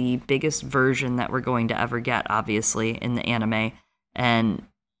probably the biggest version that we're going to ever get, obviously, in the anime, and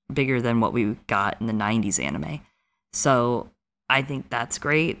bigger than what we got in the 90s anime. So I think that's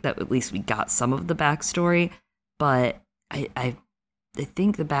great that at least we got some of the backstory, but I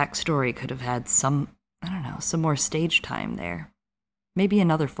think the backstory could have had some more stage time there. Maybe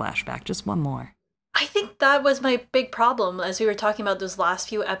another flashback, just one more. I think that was my big problem as we were talking about those last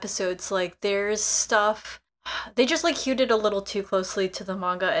few episodes. Like, there's stuff, they just like hewed it a little too closely to the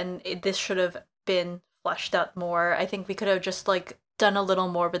manga, and this should have been fleshed out more. I think we could have just like done a little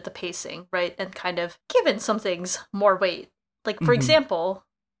more with the pacing, right? And kind of given some things more weight. Like, for example,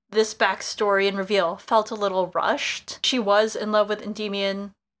 this backstory and reveal felt a little rushed. She was in love with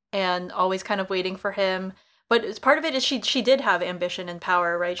Endymion and always kind of waiting for him. But part of it is she did have ambition and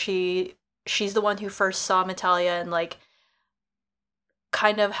power, right? She's the one who first saw Metalia and like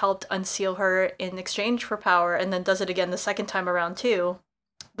kind of helped unseal her in exchange for power, and then does it again the second time around too.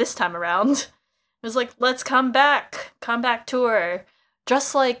 This time around, it was like, let's come back to her.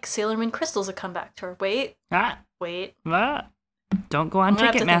 Just like Sailor Moon Crystal's a comeback to her. Wait. Don't go on Ticketmaster. I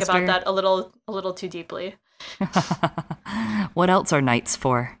have to think about that a little too deeply. What else are knights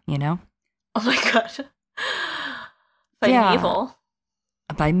for, you know? Oh my god. Fighting evil.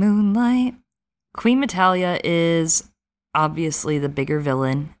 By moonlight. Queen Metalia is obviously the bigger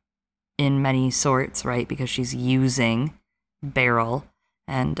villain in many sorts, right? Because she's using Beryl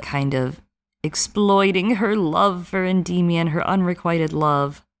and kind of exploiting her love for Endymion, her unrequited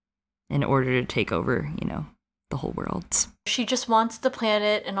love, in order to take over, you know, the whole world. She just wants the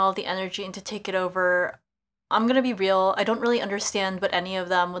planet and all the energy and to take it over. I'm gonna be real, I don't really understand what any of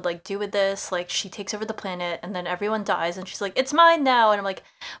them would like do with this. Like, she takes over the planet and then everyone dies and she's like, it's mine now. And I'm like,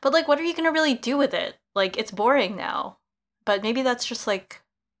 but like, what are you gonna really do with it? Like, it's boring now. But maybe that's just like,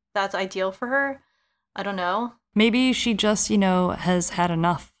 that's ideal for her. I don't know. Maybe she just, you know, has had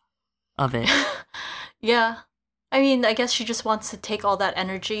enough of it. Yeah. I mean, I guess she just wants to take all that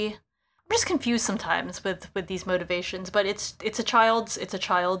energy. I'm just confused sometimes with these motivations, but it's a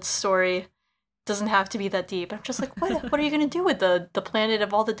child's story. Doesn't have to be that deep. I'm just like, what are you gonna do with the planet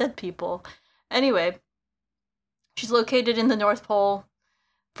of all the dead people? Anyway, she's located in the North Pole.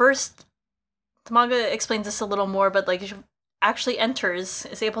 First, the manga explains this a little more, but like, she actually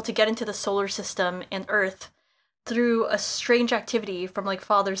is able to get into the solar system and Earth through a strange activity from like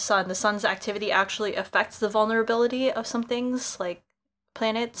father's son. The son's activity actually affects the vulnerability of some things, like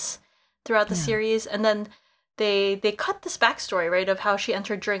planets, throughout the series, and then they cut this backstory, right, of how she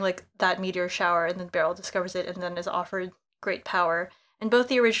entered during like that meteor shower, and then Beryl discovers it and then is offered great power. In both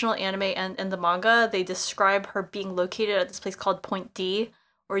the original anime and the manga, they describe her being located at this place called Point D,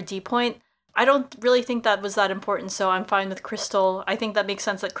 or D Point. I don't really think that was that important, so I'm fine with Crystal. I think that makes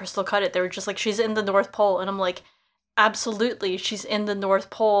sense that Crystal cut it. They were just like, she's in the North Pole, and I'm like, absolutely, she's in the North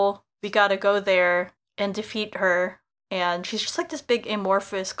Pole. We gotta go there and defeat her. And she's just like this big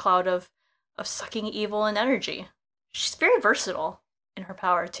amorphous cloud of sucking evil and energy. She's very versatile in her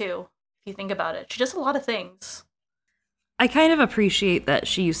power, too, if you think about it. She does a lot of things. I kind of appreciate that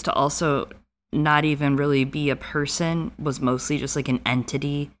she used to also not even really be a person, was mostly just like an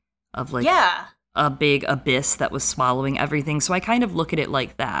entity of like a big abyss that was swallowing everything. So I kind of look at it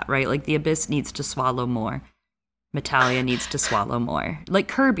like that, right? Like the abyss needs to swallow more. Metalia needs to swallow more. Like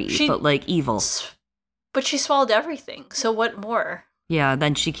Kirby, but like evil. But she swallowed everything, so what more? Yeah,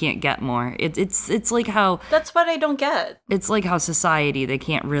 then she can't get more. It's like how... That's what I don't get. It's like how society, they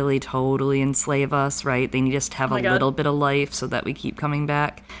can't really totally enslave us, right? They just have a little bit of life so that we keep coming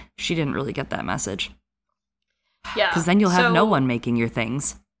back. She didn't really get that message. Yeah. Because then you'll have no one making your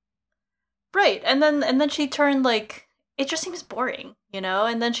things. Right, and then she turned, like... It just seems boring, you know?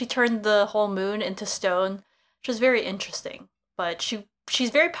 And then she turned the whole moon into stone, which was very interesting. But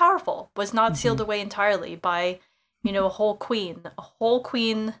she's very powerful, was not sealed away entirely by... You know, a whole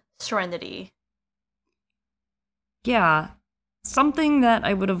queen serenity. Yeah, something that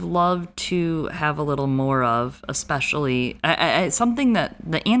I would have loved to have a little more of, especially, something that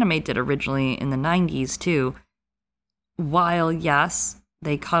the anime did originally in the 90s too. While, yes,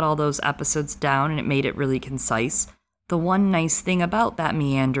 they cut all those episodes down and it made it really concise, the one nice thing about that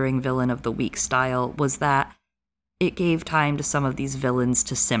meandering villain of the week style was that it gave time to some of these villains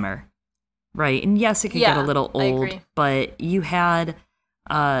to simmer. Right, and yes, it could get a little old, but you had,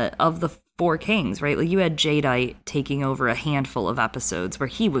 of the Four Kings, right? Like you had Jadeite taking over a handful of episodes where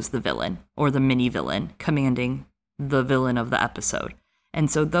he was the villain or the mini villain, commanding the villain of the episode. And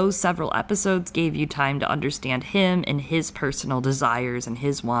so those several episodes gave you time to understand him and his personal desires and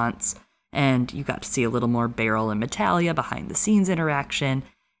his wants. And you got to see a little more Beryl and Metalia behind the scenes interaction.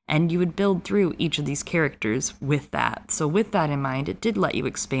 And you would build through each of these characters with that. So with that in mind, it did let you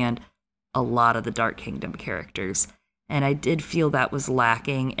expand a lot of the Dark Kingdom characters. And I did feel that was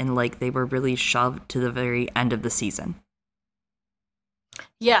lacking and like they were really shoved to the very end of the season.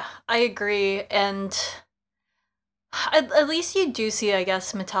 Yeah, I agree. And at least you do see, I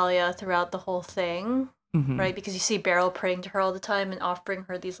guess, Metalia throughout the whole thing, right? Because you see Beryl praying to her all the time and offering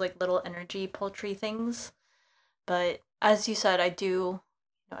her these like little energy poultry things. But as you said,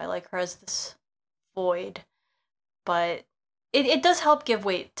 I like her as this void. But it does help give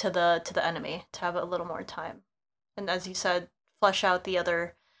weight to the enemy to have a little more time. And as you said, flesh out the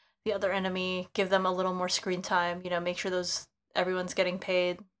other enemy, give them a little more screen time, make sure everyone's getting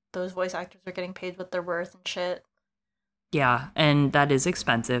paid. Those voice actors are getting paid what they're worth and shit. Yeah, and that is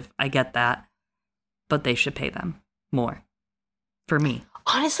expensive. I get that. But they should pay them more. For me.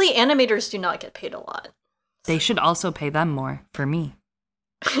 Honestly, animators do not get paid a lot. They should also pay them more. For me.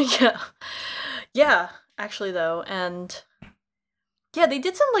 Yeah. Yeah, actually though. And yeah, they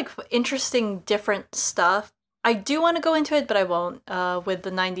did some like interesting different stuff. I do want to go into it, but I won't. With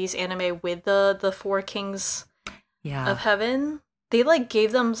the 90s anime with the Four Kings of Heaven. They like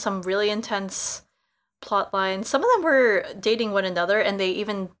gave them some really intense plot lines. Some of them were dating one another, and they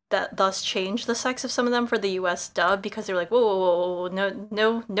even thus changed the sex of some of them for the US dub because they were like, whoa,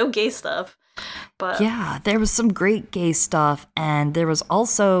 no gay stuff. But yeah, there was some great gay stuff, and there was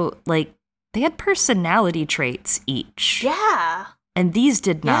also like they had personality traits each. Yeah. And these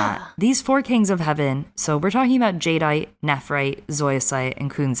did not. Yeah. These Four Kings of Heaven, so we're talking about Jadeite, Nephrite, Zoisite,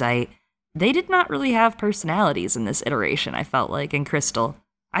 and Kunzite. They did not really have personalities in this iteration, I felt like, in Crystal.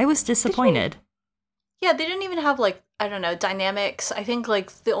 I was disappointed. Yeah, they didn't even have, like, I don't know, dynamics. I think,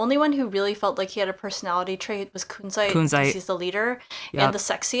 like, the only one who really felt like he had a personality trait was Kunzite. Because he's the leader. Yep. And the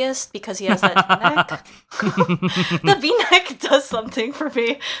sexiest because he has that V-neck. The V-neck does something for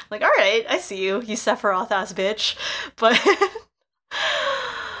me. Like, all right, I see you, you Sephiroth-ass bitch. But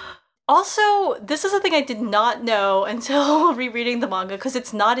also, this is a thing I did not know until rereading the manga, because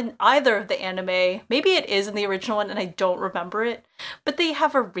it's not in either of the anime. Maybe it is in the original one and I don't remember it. But they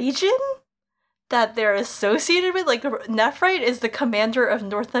have a region that they're associated with. Like, Nephrite is the commander of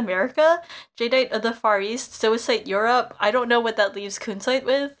North America, Jadeite of the Far East, Zoisite Europe. I don't know what that leaves Kunzite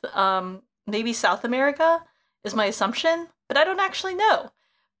with. Maybe South America is my assumption, but I don't actually know.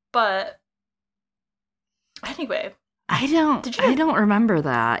 But anyway, I don't remember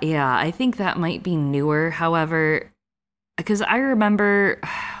that. Yeah, I think that might be newer. However, because I remember,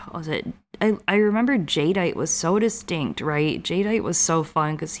 what was it? I remember Jadeite was so distinct, right? Jadeite was so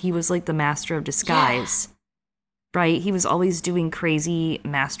fun because he was like the master of disguise, right? He was always doing crazy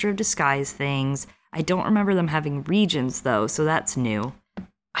master of disguise things. I don't remember them having regions though, so that's new.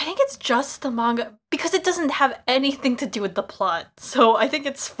 I think it's just the manga because it doesn't have anything to do with the plot. So I think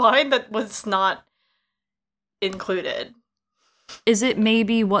it's fine that was not included. Is it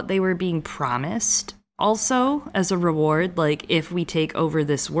maybe what they were being promised? Also, as a reward, like, if we take over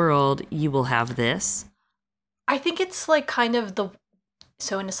this world, you will have this? I think it's, like, kind of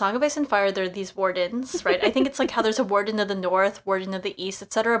so in A Song of Ice and Fire, there are these wardens, right? I think it's like how there's a warden of the north, warden of the east,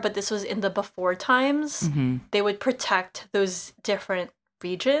 etc., but this was in the before times. Mm-hmm. They would protect those different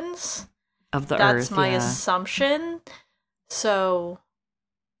regions. Of the earth, That's my assumption. So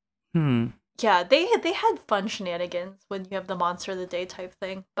yeah, they had fun shenanigans when you have the monster of the day type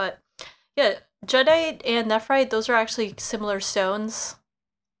thing, but yeah, Jadeite and Nephrite, those are actually similar stones.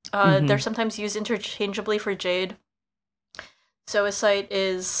 They're sometimes used interchangeably for jade. Zoisite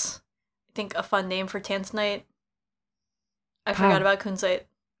is, I think, a fun name for Tanzanite. I forgot about Kunzite,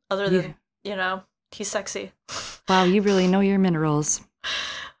 other than, he's sexy. Wow, you really know your minerals.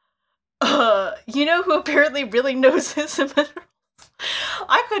 You know who apparently really knows his minerals?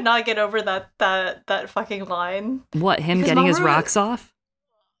 I could not get over that fucking line. What, him getting his rocks off?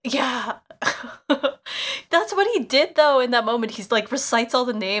 Yeah. That's what he did though in that moment. He's like recites all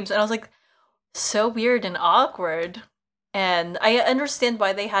the names and I was like, so weird and awkward. And I understand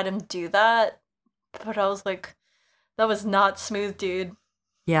why they had him do that, but I was like, that was not smooth, dude.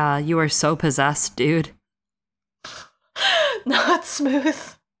 Yeah, you are so possessed, dude. Not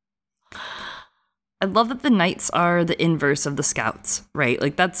smooth. I love that the knights are the inverse of the scouts, right?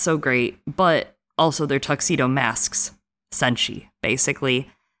 Like, that's so great. But also their tuxedo masks, senshi, basically.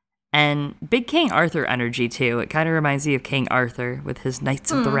 And big King Arthur energy, too. It kind of reminds me of King Arthur with his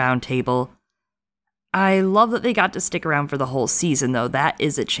Knights of the Round Table. I love that they got to stick around for the whole season, though. That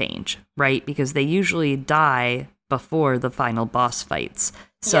is a change, right? Because they usually die before the final boss fights.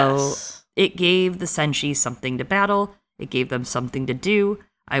 So it gave the Senshi something to battle. It gave them something to do.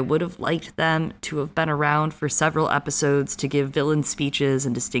 I would have liked them to have been around for several episodes to give villain speeches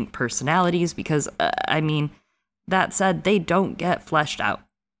and distinct personalities because, that said, they don't get fleshed out.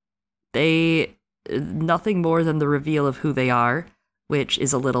 They, nothing more than the reveal of who they are, which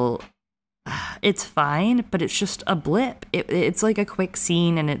is a little, it's fine, but it's just a blip. It's like a quick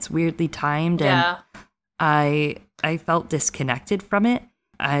scene and it's weirdly timed and I felt disconnected from it.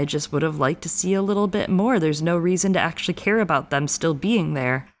 I just would have liked to see a little bit more. There's no reason to actually care about them still being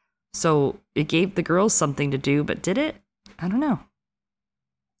there. So it gave the girls something to do, but did it? I don't know.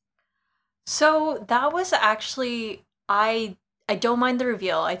 So that was actually, I don't mind the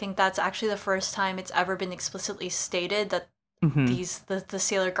reveal. I think that's actually the first time it's ever been explicitly stated that the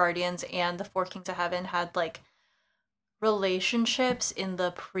Sailor Guardians and the Four Kings of Heaven had like relationships in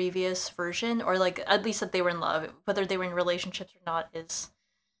the previous version, or like at least that they were in love. Whether they were in relationships or not is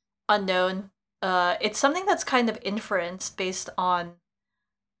unknown. It's something that's kind of inferenced based on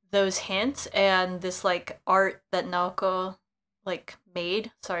those hints and this like art that Naoko like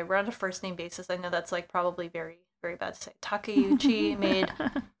made. Sorry, we're on a first name basis. I know that's like probably very, very bad to say. Takeuchi made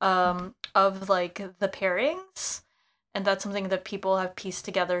of like the pairings, and that's something that people have pieced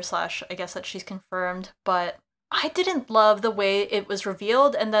together / I guess that she's confirmed. But I didn't love the way it was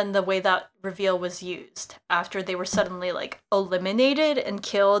revealed and then the way that reveal was used after they were suddenly like eliminated and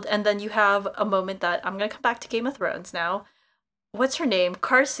killed. And then you have a moment that I'm gonna come back to Game of Thrones now. What's her name?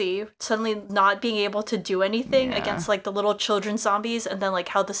 Karsi suddenly not being able to do anything against like the little children zombies, and then like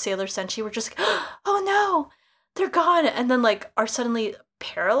how the Sailor Senshi were just like, oh no, they're gone, and then like are suddenly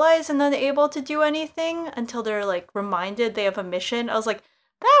paralyzed and unable to do anything until they're like reminded they have a mission. I was like,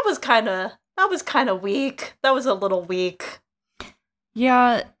 that was kind of weak. That was a little weak.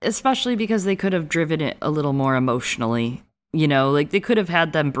 Yeah, especially because they could have driven it a little more emotionally. You know, like they could have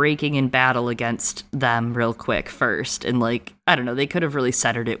had them breaking in battle against them real quick first. And like, I don't know, they could have really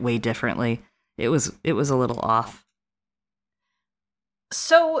centered it way differently. It was a little off.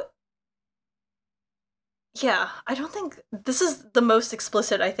 So, yeah, I don't think this is the most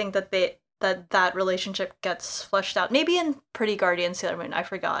explicit. I think that that relationship gets fleshed out. Maybe in Pretty Guardian Sailor Moon, I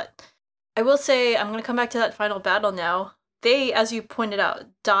forgot. I will say, I'm going to come back to that final battle now. They, as you pointed out,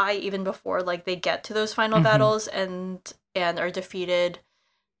 die even before like they get to those final battles and are defeated.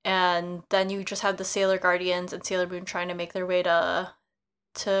 And then you just have the Sailor Guardians and Sailor Moon trying to make their way to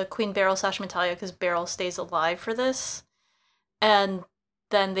Queen Beryl / Metalia because Beryl stays alive for this. And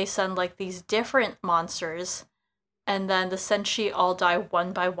then they send like these different monsters, and then the Senshi all die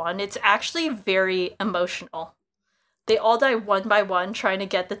one by one. It's actually very emotional. They all die one by one trying to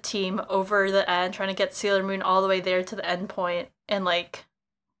get the team over the end, trying to get Sailor Moon all the way there to the end point, and like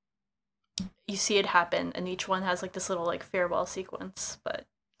you see it happen, and each one has like this little like farewell sequence, but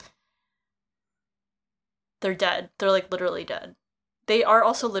they're dead. They're like literally dead. They are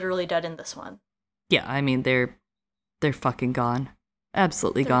also literally dead in this one. Yeah, I mean they're fucking gone.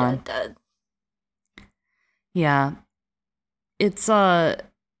 Absolutely gone. Dead. Yeah. It's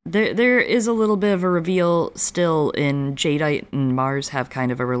there is a little bit of a reveal still in Jadeite and Mars have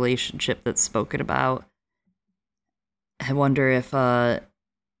kind of a relationship that's spoken about. I wonder if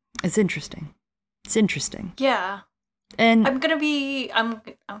it's interesting. It's interesting. Yeah. And I'm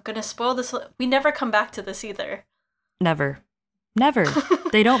gonna spoil this. We never come back to this either. Never.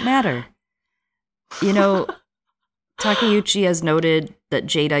 They don't matter. You know, Takeuchi has noted that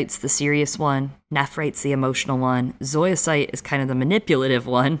Jadeite's the serious one, Nephrite's the emotional one, Zoisite is kind of the manipulative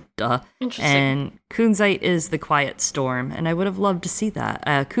one, and Kunzite is the quiet storm, and I would have loved to see that.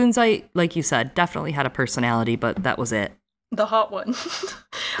 Kunzite, like you said, definitely had a personality, but that was it. The hot one.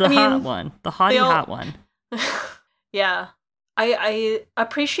 Hot one. The hot one. Yeah. I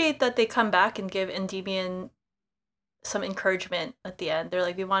appreciate that they come back and give Endymion some encouragement at the end. They're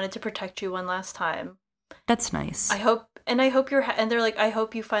like, we wanted to protect you one last time. That's nice. I hope you're, and they're like, I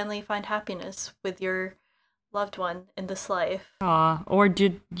hope you finally find happiness with your loved one in this life. Aw, or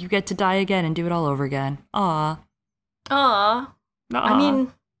did you get to die again and do it all over again? Aw. I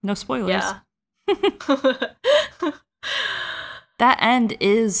mean, no spoilers. Yeah. That end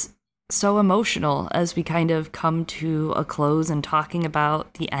is so emotional as we kind of come to a close and talking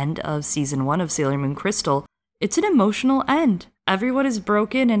about the end of season 1 of Sailor Moon Crystal. It's an emotional end. Everyone is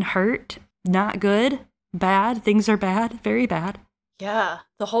broken and hurt. Not good. Bad. Things are bad. Very bad. Yeah.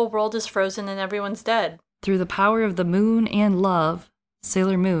 The whole world is frozen and everyone's dead. Through the power of the moon and love,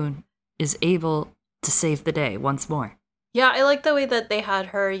 Sailor Moon is able to save the day once more. Yeah, I like the way that they had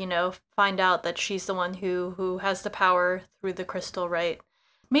her, find out that she's the one who has the power through the crystal, right?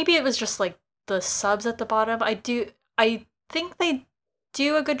 Maybe it was just like the subs at the bottom. I think they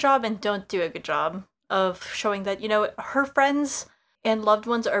do a good job and don't do a good job of showing that, her friends and loved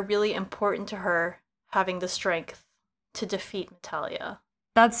ones are really important to her having the strength to defeat Natalia.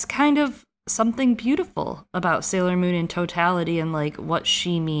 That's kind of something beautiful about Sailor Moon in totality and like what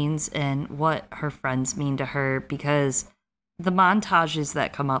she means and what her friends mean to her, because the montages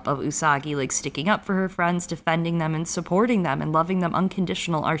that come up of Usagi like sticking up for her friends, defending them and supporting them and loving them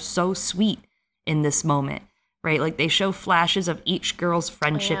unconditional are so sweet in this moment, right? Like they show flashes of each girl's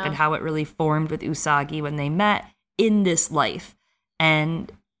friendship and how it really formed with Usagi when they met in this life.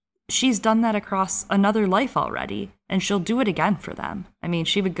 And she's done that across another life already, and she'll do it again for them. I mean,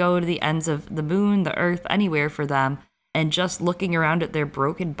 she would go to the ends of the moon, the earth, anywhere for them, and just looking around at their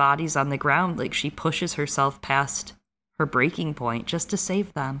broken bodies on the ground, like she pushes herself past her breaking point just to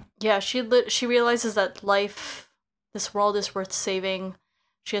save them. Yeah, she realizes that this world is worth saving.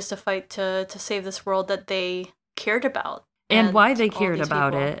 She has to fight to save this world that they cared about. And why they cared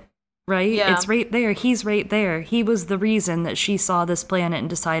about it. Right? Yeah. It's right there. He's right there. He was the reason that she saw this planet and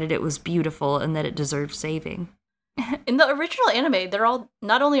decided it was beautiful and that it deserved saving. In the original anime,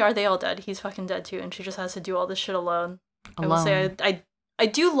 not only are they all dead, he's fucking dead too, and she just has to do all this shit alone. I will say I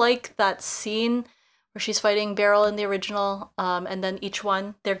do like that scene where she's fighting Beryl in the original, and then each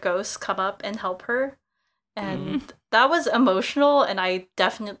one, their ghosts come up and help her. And that was emotional, and I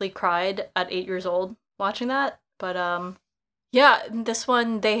definitely cried at 8 years old watching that. But yeah, this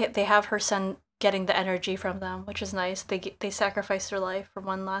one they have her son getting the energy from them, which is nice. They sacrifice their life for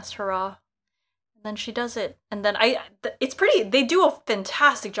one last hurrah, and then she does it. And then it's pretty. They do a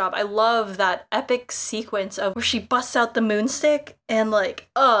fantastic job. I love that epic sequence of where she busts out the moonstick and like,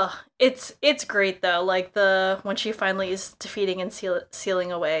 it's great though. Like when she finally is defeating and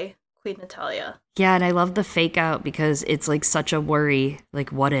sealing away Queen Natalia. Yeah, and I love the fake out because it's like such a worry.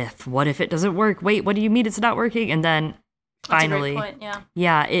 Like, what if it doesn't work? Wait, what do you mean it's not working? And then finally, that's a great point,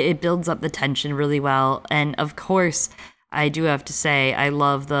 yeah. It builds up the tension really well. And of course, I do have to say, I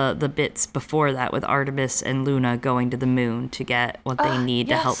love the bits before that with Artemis and Luna going to the moon to get what they need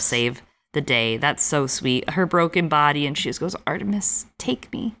to help save the day. That's so sweet. Her broken body, and she just goes, Artemis,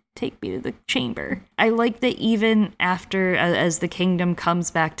 take me to the chamber. I like that even after, as the kingdom comes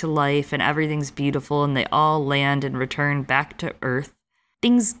back to life and everything's beautiful and they all land and return back to Earth,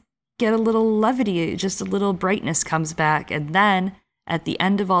 things get a little levity, just a little brightness comes back. And then at the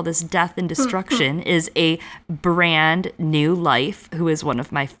end of all this death and destruction is a brand new life, who is one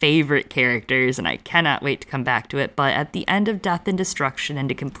of my favorite characters, and I cannot wait to come back to it. But at the end of death and destruction, and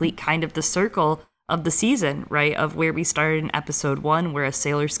to complete kind of the circle of the season, right, of where we started in episode 1, where a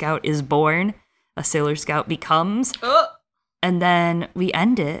Sailor Scout is born, a Sailor Scout becomes, and then we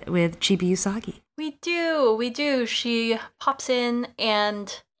end it with Chibi Usagi. We do. She pops in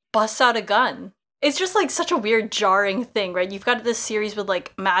and busts out a gun. It's just like such a weird, jarring thing, right? You've got this series with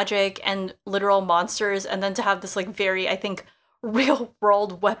like magic and literal monsters, and then to have this like very, I think, real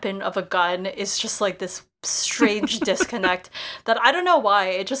world weapon of a gun is just like this strange disconnect that I don't know why.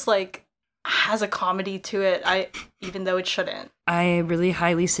 It just like has a comedy to it, even though it shouldn't. I really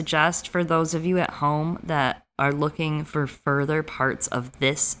highly suggest for those of you at home that are looking for further parts of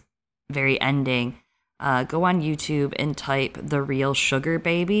this very ending, go on YouTube and type "The Real Sugar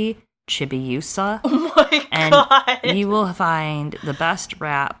Baby" Chibiusa. Oh my God. And you will find the best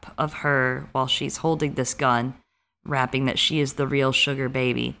rap of her while she's holding this gun, rapping that she is the real sugar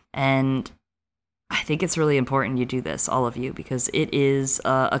baby. And I think it's really important you do this, all of you, because it is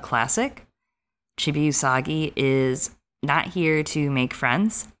a classic. Chibi Usagi is not here to make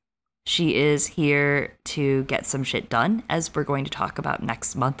friends. She is here to get some shit done, as we're going to talk about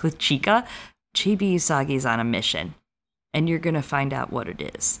next month with Chika. Chibi Usagi's on a mission, and you're going to find out what it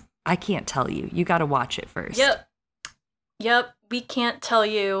is. I can't tell you. You got to watch it first. Yep. We can't tell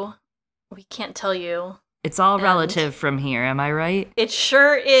you. It's all relative from here, am I right? It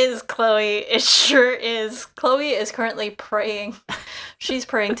sure is, Chloe. It sure is. Chloe is currently praying. She's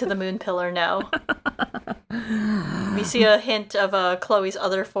praying to the moon pillar now. We see a hint of Chloe's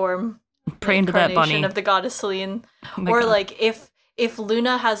other form. Praying to that bunny. Of the goddess Selene. Oh or God. Like if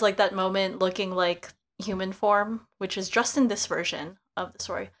Luna has like that moment looking like human form, which is just in this version of the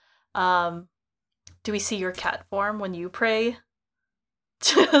story. Do we see your cat form when you pray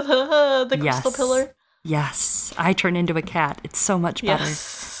to the crystal pillar? Yes, I turn into a cat. It's so much better.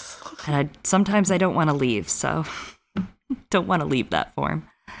 And sometimes I don't want to leave, so don't want to leave that form.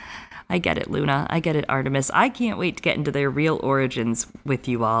 I get it, Luna. I get it, Artemis. I can't wait to get into their real origins with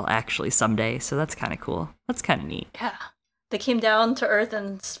you all, actually, someday. So that's kind of cool. That's kind of neat. Yeah. They came down to Earth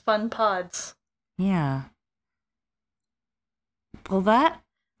in fun pods. Yeah. Well, that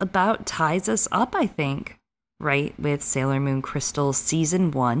about ties us up, I think, right, with Sailor Moon Crystal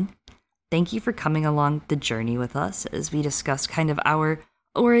Season 1. Thank you for coming along the journey with us as we discuss kind of our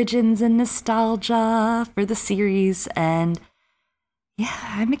origins and nostalgia for the series. And yeah,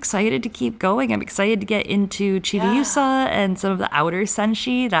 I'm excited to keep going. I'm excited to get into Chibiusa and some of the outer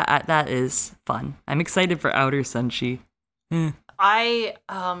senshi. That is fun. I'm excited for outer senshi.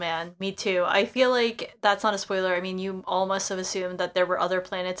 Oh man, me too. I feel like that's not a spoiler. I mean, you all must have assumed that there were other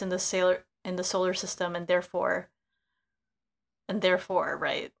planets in the solar system, and therefore,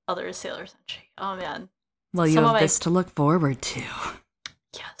 right, other Sailor Senshi. Oh man. Well, you have this to look forward to.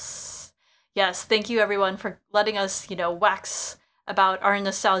 Yes. Thank you everyone for letting us, wax about our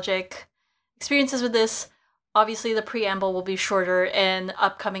nostalgic experiences with this. Obviously, the preamble will be shorter in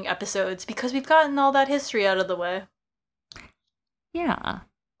upcoming episodes because we've gotten all that history out of the way. Yeah.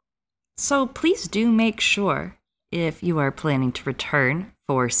 So please do make sure, if you are planning to return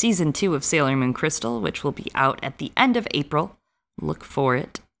for Season 2 of Sailor Moon Crystal, which will be out at the end of April, look for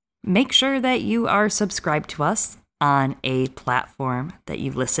it. Make sure that you are subscribed to us on a platform that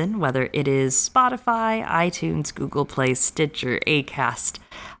you listen, whether it is Spotify, iTunes, Google Play, Stitcher, Acast,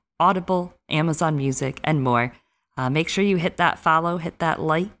 Audible, Amazon Music, and more. Make sure you hit that follow, hit that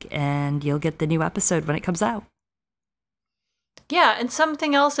like, and you'll get the new episode when it comes out. Yeah, and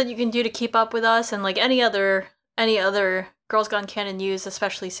something else that you can do to keep up with us and like any other Girls Gone Canon news,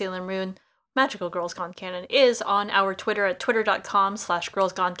 especially Sailor Moon, Magical Girls Gone Canon, is on our Twitter at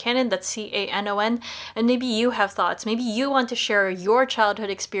twitter.com/girlsgonecanon. That's CANON. And maybe you have thoughts. Maybe you want to share your childhood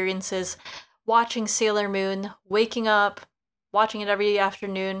experiences watching Sailor Moon, waking up, watching it every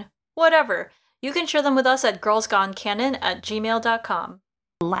afternoon, whatever. You can share them with us at girlsgonecanon@gmail.com.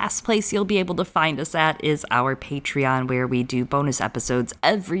 Last place you'll be able to find us at is our Patreon, where we do bonus episodes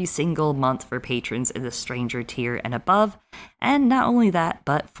every single month for patrons in the Stranger tier and above. And not only that,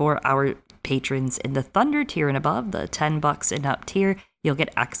 but for our patrons in the Thunder tier and above, the $10 and up tier, you'll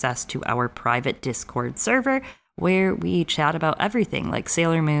get access to our private Discord server, where we chat about everything like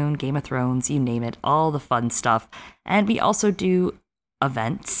Sailor Moon, Game of Thrones, you name it, all the fun stuff. And we also do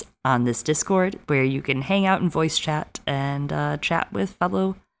events on this Discord where you can hang out and voice chat and chat with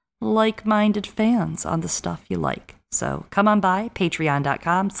fellow like-minded fans on the stuff you like. So come on by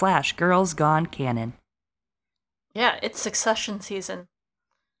patreon.com/girlsgonecanon. Yeah, it's Succession season.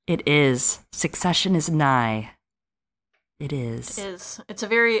 It is. Succession is nigh. It is. It is. It's a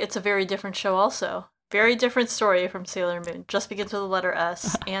very different show also. Very different story from Sailor Moon. Just begins with the letter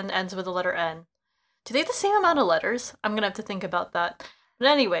S and ends with the letter N. Do they have the same amount of letters? I'm gonna have to think about that. But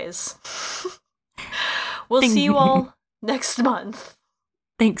anyways, we'll see you all next month.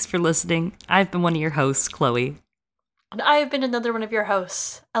 Thanks for listening. I've been one of your hosts, Chloe. And I have been another one of your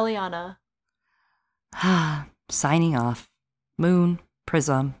hosts, Eliana. Signing off. Moon,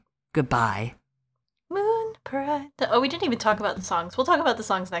 Prism, goodbye. Moon, Pride. Oh, we didn't even talk about the songs. We'll talk about the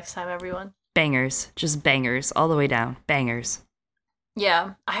songs next time, everyone. Bangers. Just bangers. All the way down. Bangers.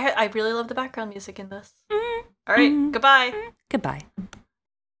 Yeah, I really love the background music in this. All right, goodbye. Goodbye.